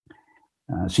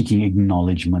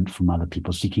acknowledgement from other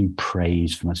people, seeking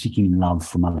praise from us, seeking love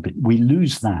from other people. We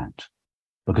lose that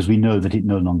because we know that it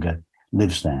no longer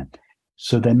lives there.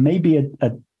 So there may be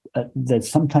that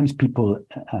sometimes people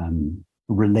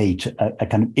relate a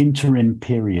kind of interim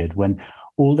period when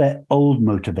all their old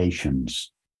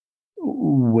motivations,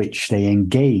 which they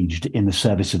engaged in the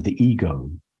service of the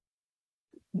ego,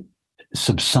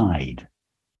 subside.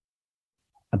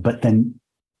 But then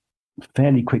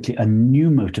fairly quickly, a new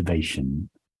motivation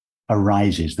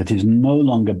arises that is no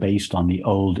longer based on the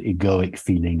old egoic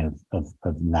feeling of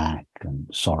lack and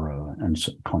sorrow and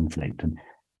conflict,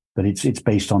 but it's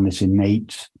based on this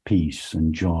innate peace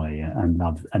and joy and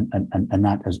love, and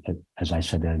that, as I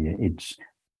said earlier, it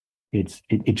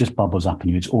just bubbles up in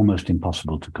you. It's almost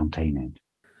impossible to contain it.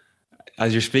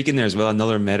 As you're speaking there as well,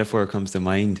 another metaphor comes to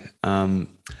mind.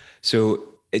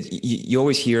 You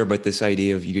always hear about this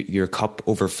idea of your cup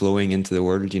overflowing into the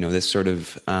world, this sort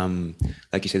of,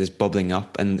 like you say, this bubbling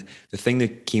up. And the thing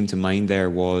that came to mind there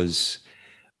was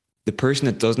the person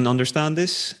that doesn't understand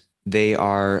this, they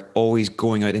are always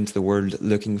going out into the world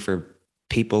looking for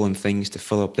people and things to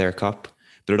fill up their cup,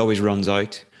 but it always runs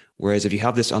out. Whereas if you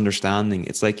have this understanding,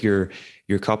 it's like your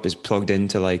cup is plugged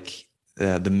into like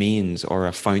the mains or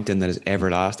a fountain that is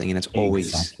everlasting, and it's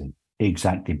always...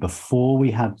 Exactly. Before we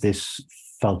have this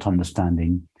felt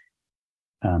understanding,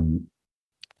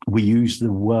 we use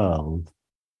the world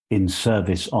in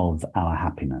service of our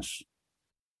happiness.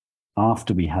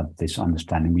 After we have this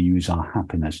understanding, we use our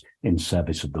happiness in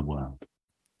service of the world.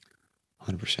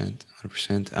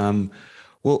 100%.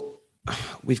 Well,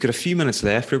 we've got a few minutes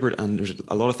left, Rupert, and there's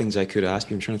a lot of things I could ask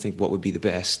you. I'm trying to think what would be the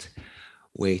best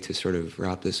way to sort of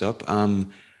wrap this up. Okay,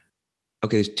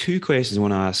 there's two questions I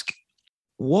want to ask.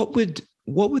 What would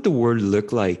the world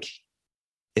look like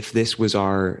if this was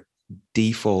our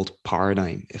default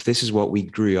paradigm? If this is what we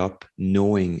grew up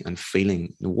knowing and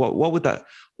feeling,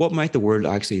 what might the world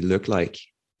actually look like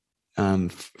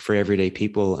for everyday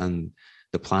people and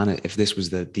the planet if this was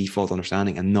the default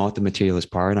understanding and not the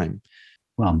materialist paradigm?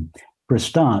 Well, for a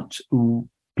start,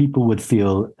 people would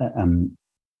feel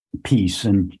peace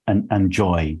and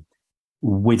joy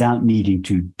without needing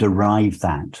to derive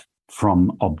that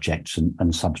from objects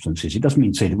and substances. It doesn't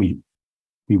mean to say that we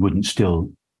wouldn't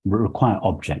still require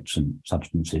objects and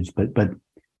substances, but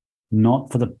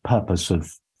not for the purpose of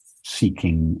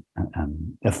seeking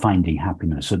of finding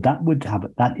happiness. So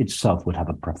that itself would have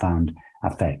a profound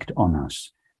effect on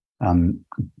us.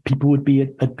 People would be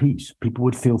at peace. People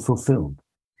would feel fulfilled.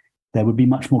 There would be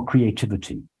much more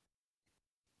creativity.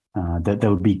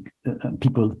 There would be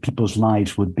people's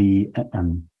lives would be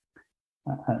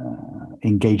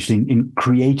engaged in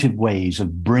creative ways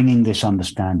of bringing this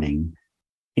understanding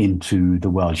into the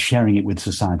world, sharing it with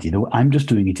society. I'm just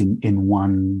doing it in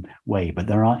one way, but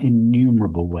there are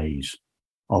innumerable ways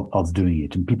of doing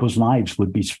it. And people's lives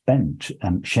would be spent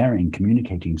sharing,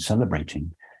 communicating,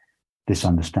 celebrating this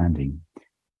understanding.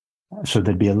 So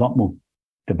everyone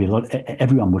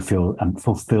would feel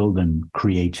fulfilled and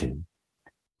creative.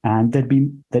 And there'd be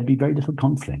very little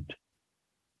conflict.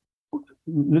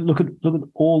 Look at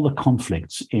all the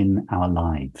conflicts in our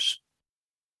lives.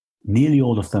 Nearly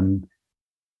all of them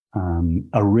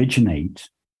originate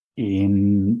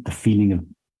in the feeling of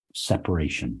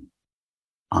separation.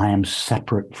 I am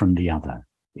separate from the other.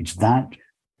 It's that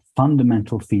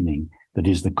fundamental feeling that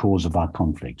is the cause of our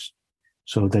conflicts.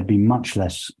 So there'd be much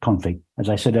less conflict. As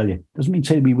I said earlier, doesn't mean to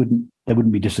say there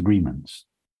wouldn't be disagreements.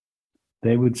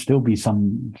 there would still be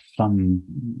some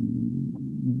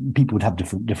people would have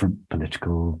different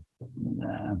political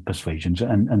persuasions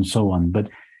and so on, but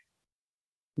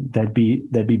there'd be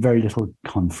very little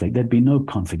conflict. There'd be no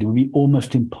conflict. It would be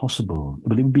almost impossible.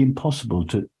 But it would be impossible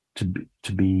to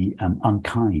be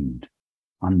unkind,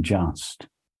 unjust,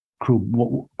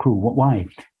 cruel. Why?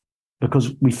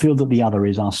 Because we feel that the other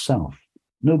is ourself.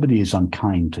 Nobody is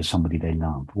unkind to somebody they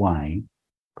love. Why?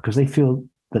 Because they feel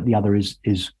that the other is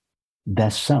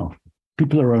their self.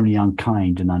 People are only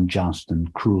unkind and unjust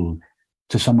and cruel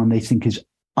to someone they think is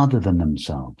other than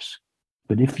themselves.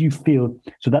 But if you feel,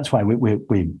 so that's why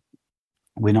we're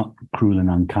not cruel and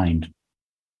unkind,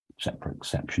 except for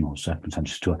exceptional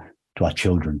circumstances, to our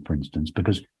children, for instance,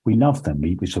 because we love them.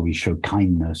 So we show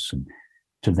kindness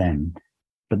to them.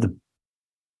 But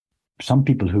some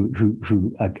people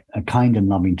who are kind and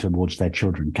loving towards their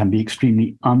children can be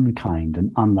extremely unkind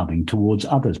and unloving towards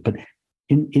others. But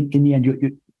in the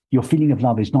end, your feeling of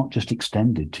love is not just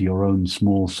extended to your own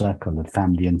small circle of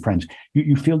family and friends.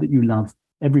 You feel that you love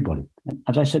everybody.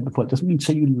 As I said before, it doesn't mean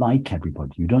say you like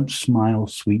everybody. You don't smile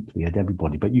sweetly at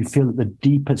everybody, but you feel at the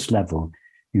deepest level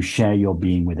you share your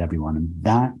being with everyone. And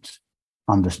that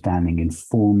understanding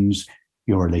informs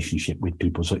your relationship with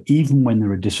people. So even when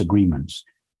there are disagreements,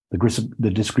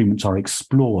 the disagreements are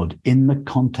explored in the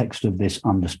context of this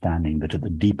understanding that at the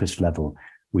deepest level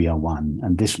we are one.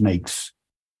 And this makes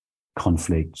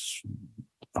conflicts,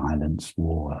 violence,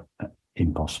 war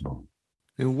impossible.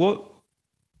 And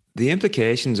the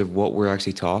implications of what we're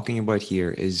actually talking about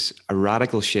here is a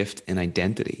radical shift in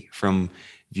identity from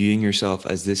viewing yourself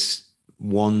as this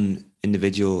one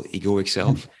individual egoic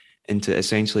self into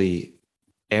essentially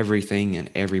everything and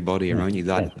everybody around you.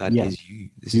 That is you.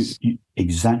 You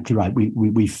exactly right.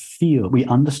 We feel, we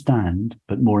understand,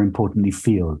 but more importantly,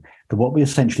 feel that what we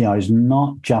essentially are is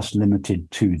not just limited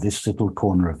to this little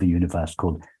corner of the universe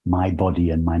called my body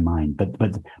and my mind, but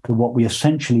what we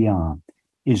essentially are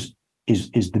is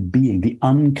the being, the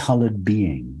uncolored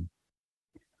being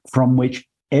from which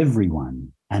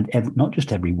everyone, and not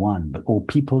just everyone, but all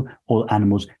people, all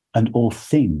animals, and all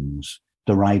things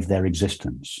derive their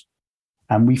existence.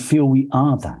 And we feel we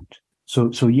are that.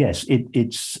 So yes,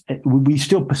 we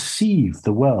still perceive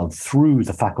the world through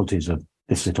the faculties of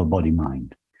this little body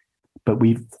mind, but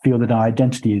we feel that our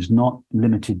identity is not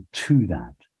limited to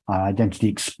that. Our identity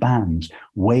expands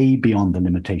way beyond the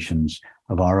limitations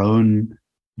of our own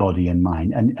body and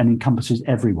mind, and encompasses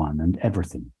everyone and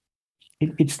everything.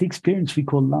 It's the experience we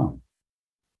call love.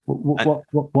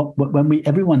 When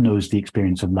everyone knows the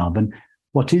experience of love, and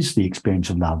what is the experience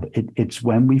of love? It's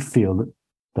when we feel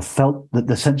that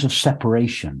the sense of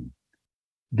separation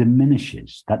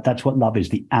diminishes. That's what love is,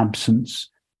 the absence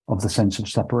of the sense of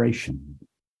separation.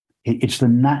 It's the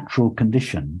natural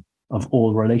condition of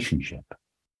all relationship.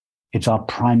 It's our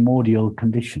primordial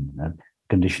condition, the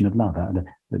condition of love,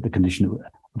 the condition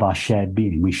of our shared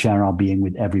being. We share our being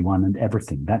with everyone and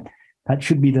everything. That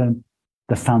should be the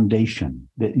foundation.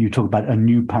 That you talk about a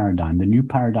new paradigm. The new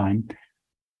paradigm,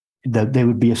 there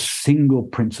would be a single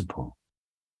principle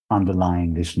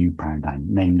underlying this new paradigm,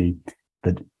 namely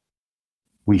that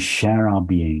we share our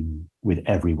being with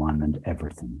everyone and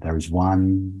everything. There is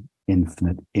one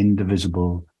infinite,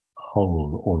 indivisible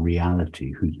whole or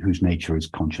reality whose nature is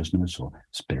consciousness or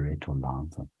spirit or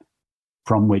love,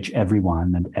 from which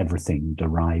everyone and everything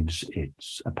derives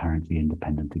its apparently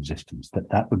independent existence.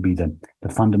 That would be the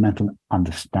fundamental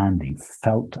understanding,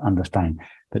 felt understanding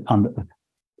that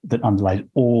underlies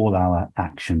all our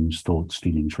actions, thoughts,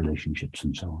 feelings, relationships,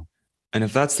 and so on. And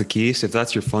if that's the case, if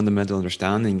that's your fundamental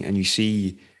understanding, and you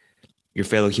see your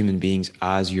fellow human beings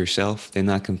as yourself, then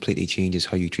that completely changes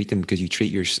how you treat them, because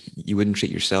you wouldn't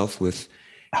treat yourself with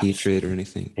hatred or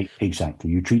anything.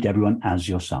 Exactly. You treat everyone as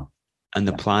yourself. And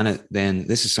the planet, then,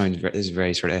 this is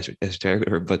very sort of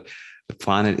esoteric, but the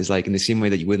planet is like in the same way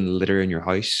that you wouldn't litter in your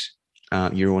house,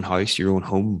 your own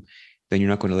home, then you're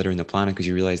not going to litter in the planet, because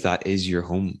you realize that is your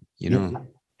home, know?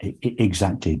 Yeah,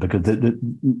 exactly. Because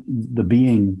the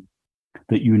being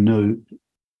that you know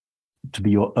to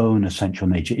be your own essential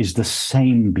nature is the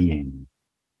same being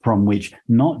from which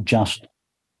not just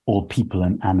all people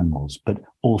and animals, but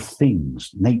all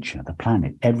things, nature, the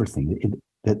planet, everything,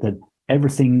 that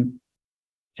everything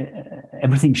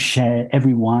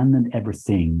everyone and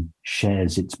everything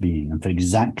shares its being. And for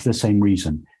exactly the same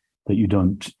reason that you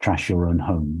don't trash your own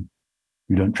home,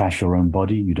 you don't trash your own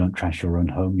body, you don't trash your own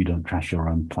home, you don't trash your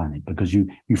own planet, because you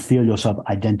feel yourself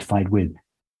identified with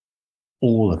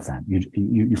all of that.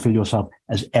 You feel yourself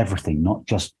as everything, not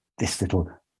just this little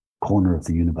corner of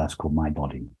the universe called my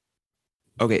body.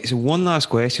 Okay, so one last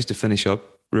question just to finish up,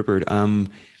 Rupert.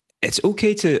 It's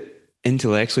okay to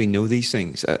intellectually know these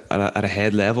things at a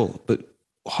head level, but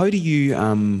how do you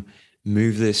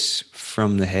move this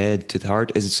from the head to the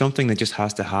heart? Is it something that just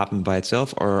has to happen by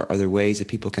itself, or are there ways that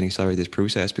people can accelerate this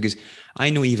process? Because I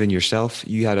know even yourself,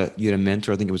 you had a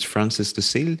mentor. I think it was Francis de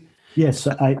Sales. Yes,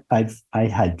 I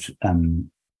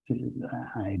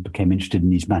became interested in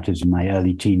these matters in my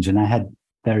early teens, and I had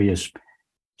various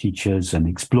teachers and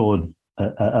explored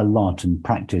a lot and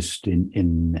practiced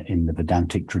in the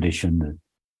Vedantic tradition,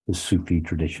 the Sufi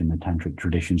tradition, the Tantric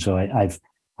tradition. So I've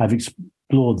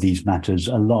explored these matters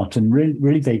a lot, and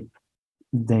really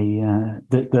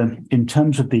in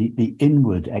terms of the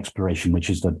inward exploration, which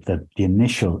is the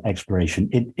initial exploration,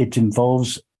 it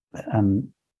involves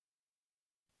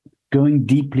going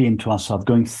deeply into ourselves,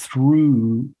 going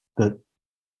through the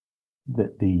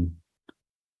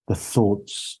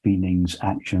thoughts, feelings,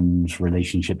 actions,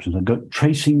 relationships, and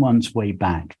tracing one's way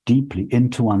back deeply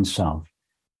into oneself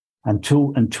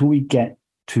until we get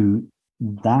to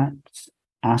that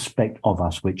aspect of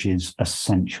us which is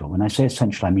essential. When I say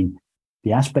essential, I mean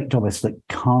the aspect of us that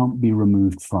can't be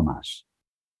removed from us.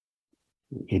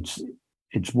 It's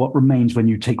what remains when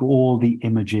you take all the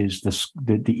images, the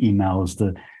emails,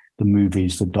 the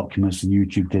movies, the documents, the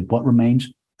YouTube did. What remains?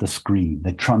 The screen,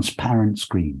 the transparent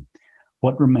screen.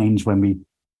 What remains when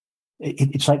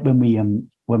it's like when we I'm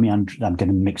going to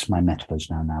mix my metaphors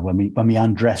now. When we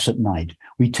undress at night,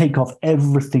 we take off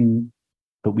everything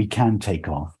that we can take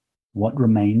off. What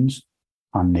remains?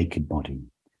 Our naked body.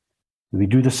 We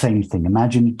do the same thing.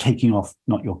 Imagine taking off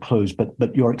not your clothes,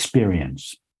 but your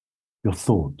experience, your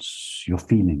thoughts, your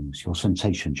feelings, your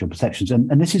sensations, your perceptions.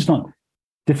 And this is not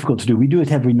difficult to do. We do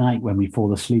it every night when we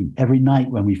fall asleep. Every night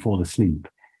when we fall asleep.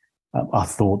 Our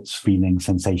thoughts, feelings,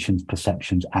 sensations,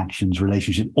 perceptions, actions,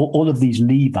 relationships, all of these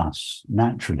leave us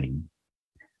naturally.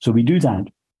 So we do that,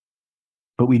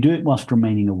 but we do it whilst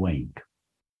remaining awake.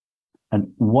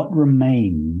 And what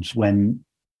remains when,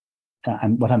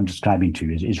 and what I'm describing to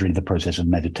you is really the process of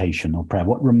meditation or prayer.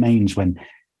 What remains when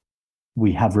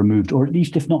we have removed, or at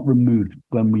least if not removed,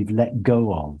 when we've let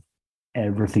go of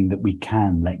everything that we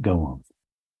can let go of?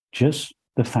 Just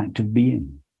the fact of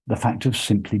being, the fact of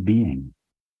simply being.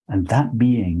 And that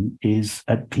being is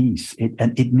at peace.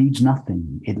 It needs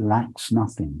nothing. It lacks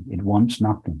nothing. It wants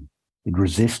nothing. It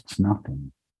resists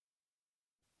nothing.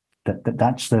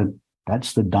 That's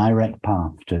the direct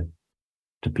path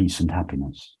to peace and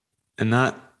happiness. And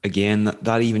that, again,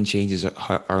 that even changes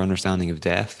our understanding of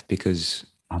death, because...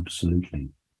 Absolutely.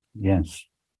 Yes.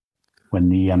 When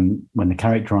the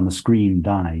character on the screen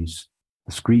dies,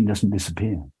 the screen doesn't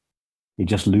disappear. It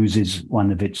just loses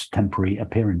one of its temporary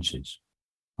appearances.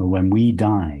 But when we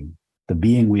die, the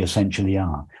being we essentially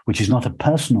are, which is not a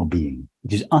personal being,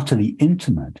 it is utterly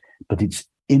intimate, but it's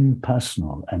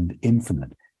impersonal and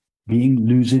infinite. Being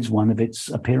loses one of its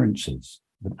appearances.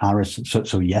 But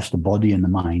so yes, the body and the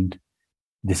mind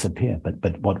disappear,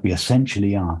 but what we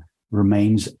essentially are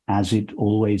remains as it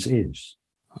always is.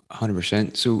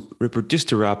 100%. So, Rupert, just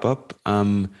to wrap up,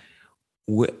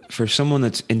 for someone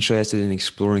that's interested in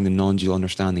exploring the non-dual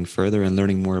understanding further and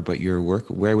learning more about your work,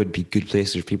 where would be good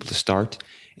places for people to start?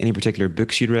 Any particular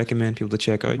books you'd recommend people to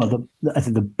check out? Well, I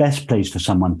think the best place for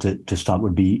someone to start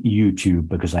would be YouTube,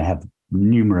 because I have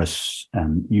numerous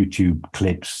YouTube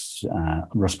clips,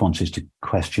 responses to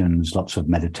questions, lots of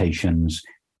meditations.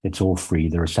 It's all free.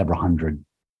 There are several hundred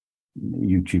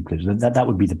YouTube clips. That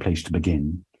would be the place to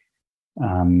begin.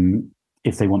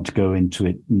 If they want to go into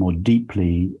it more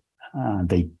deeply,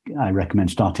 I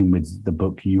recommend starting with the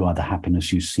book "You Are the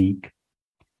Happiness You Seek,"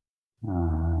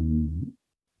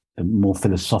 a more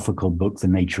philosophical book, "The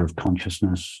Nature of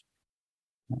Consciousness,"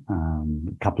 a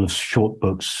couple of short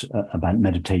books about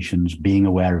meditations, "Being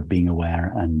Aware of Being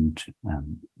Aware" and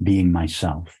 "Being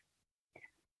Myself,"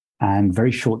 and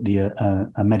very shortly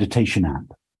a meditation app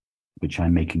which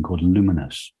I'm making called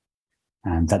Luminous,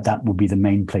 and that will be the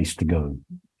main place to go.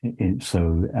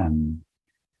 So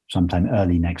sometime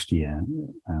early next year,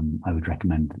 I would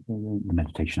recommend the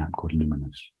meditation app called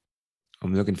Luminous.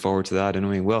 I'm looking forward to that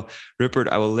anyway. Well, Rupert,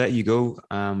 I will let you go.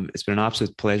 It's been an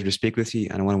absolute pleasure to speak with you,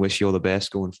 and I want to wish you all the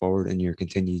best going forward in your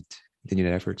continued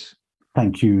efforts.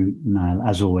 Thank you, Niall.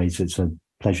 As always, it's a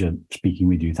pleasure speaking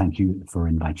with you. Thank you for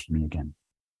inviting me again.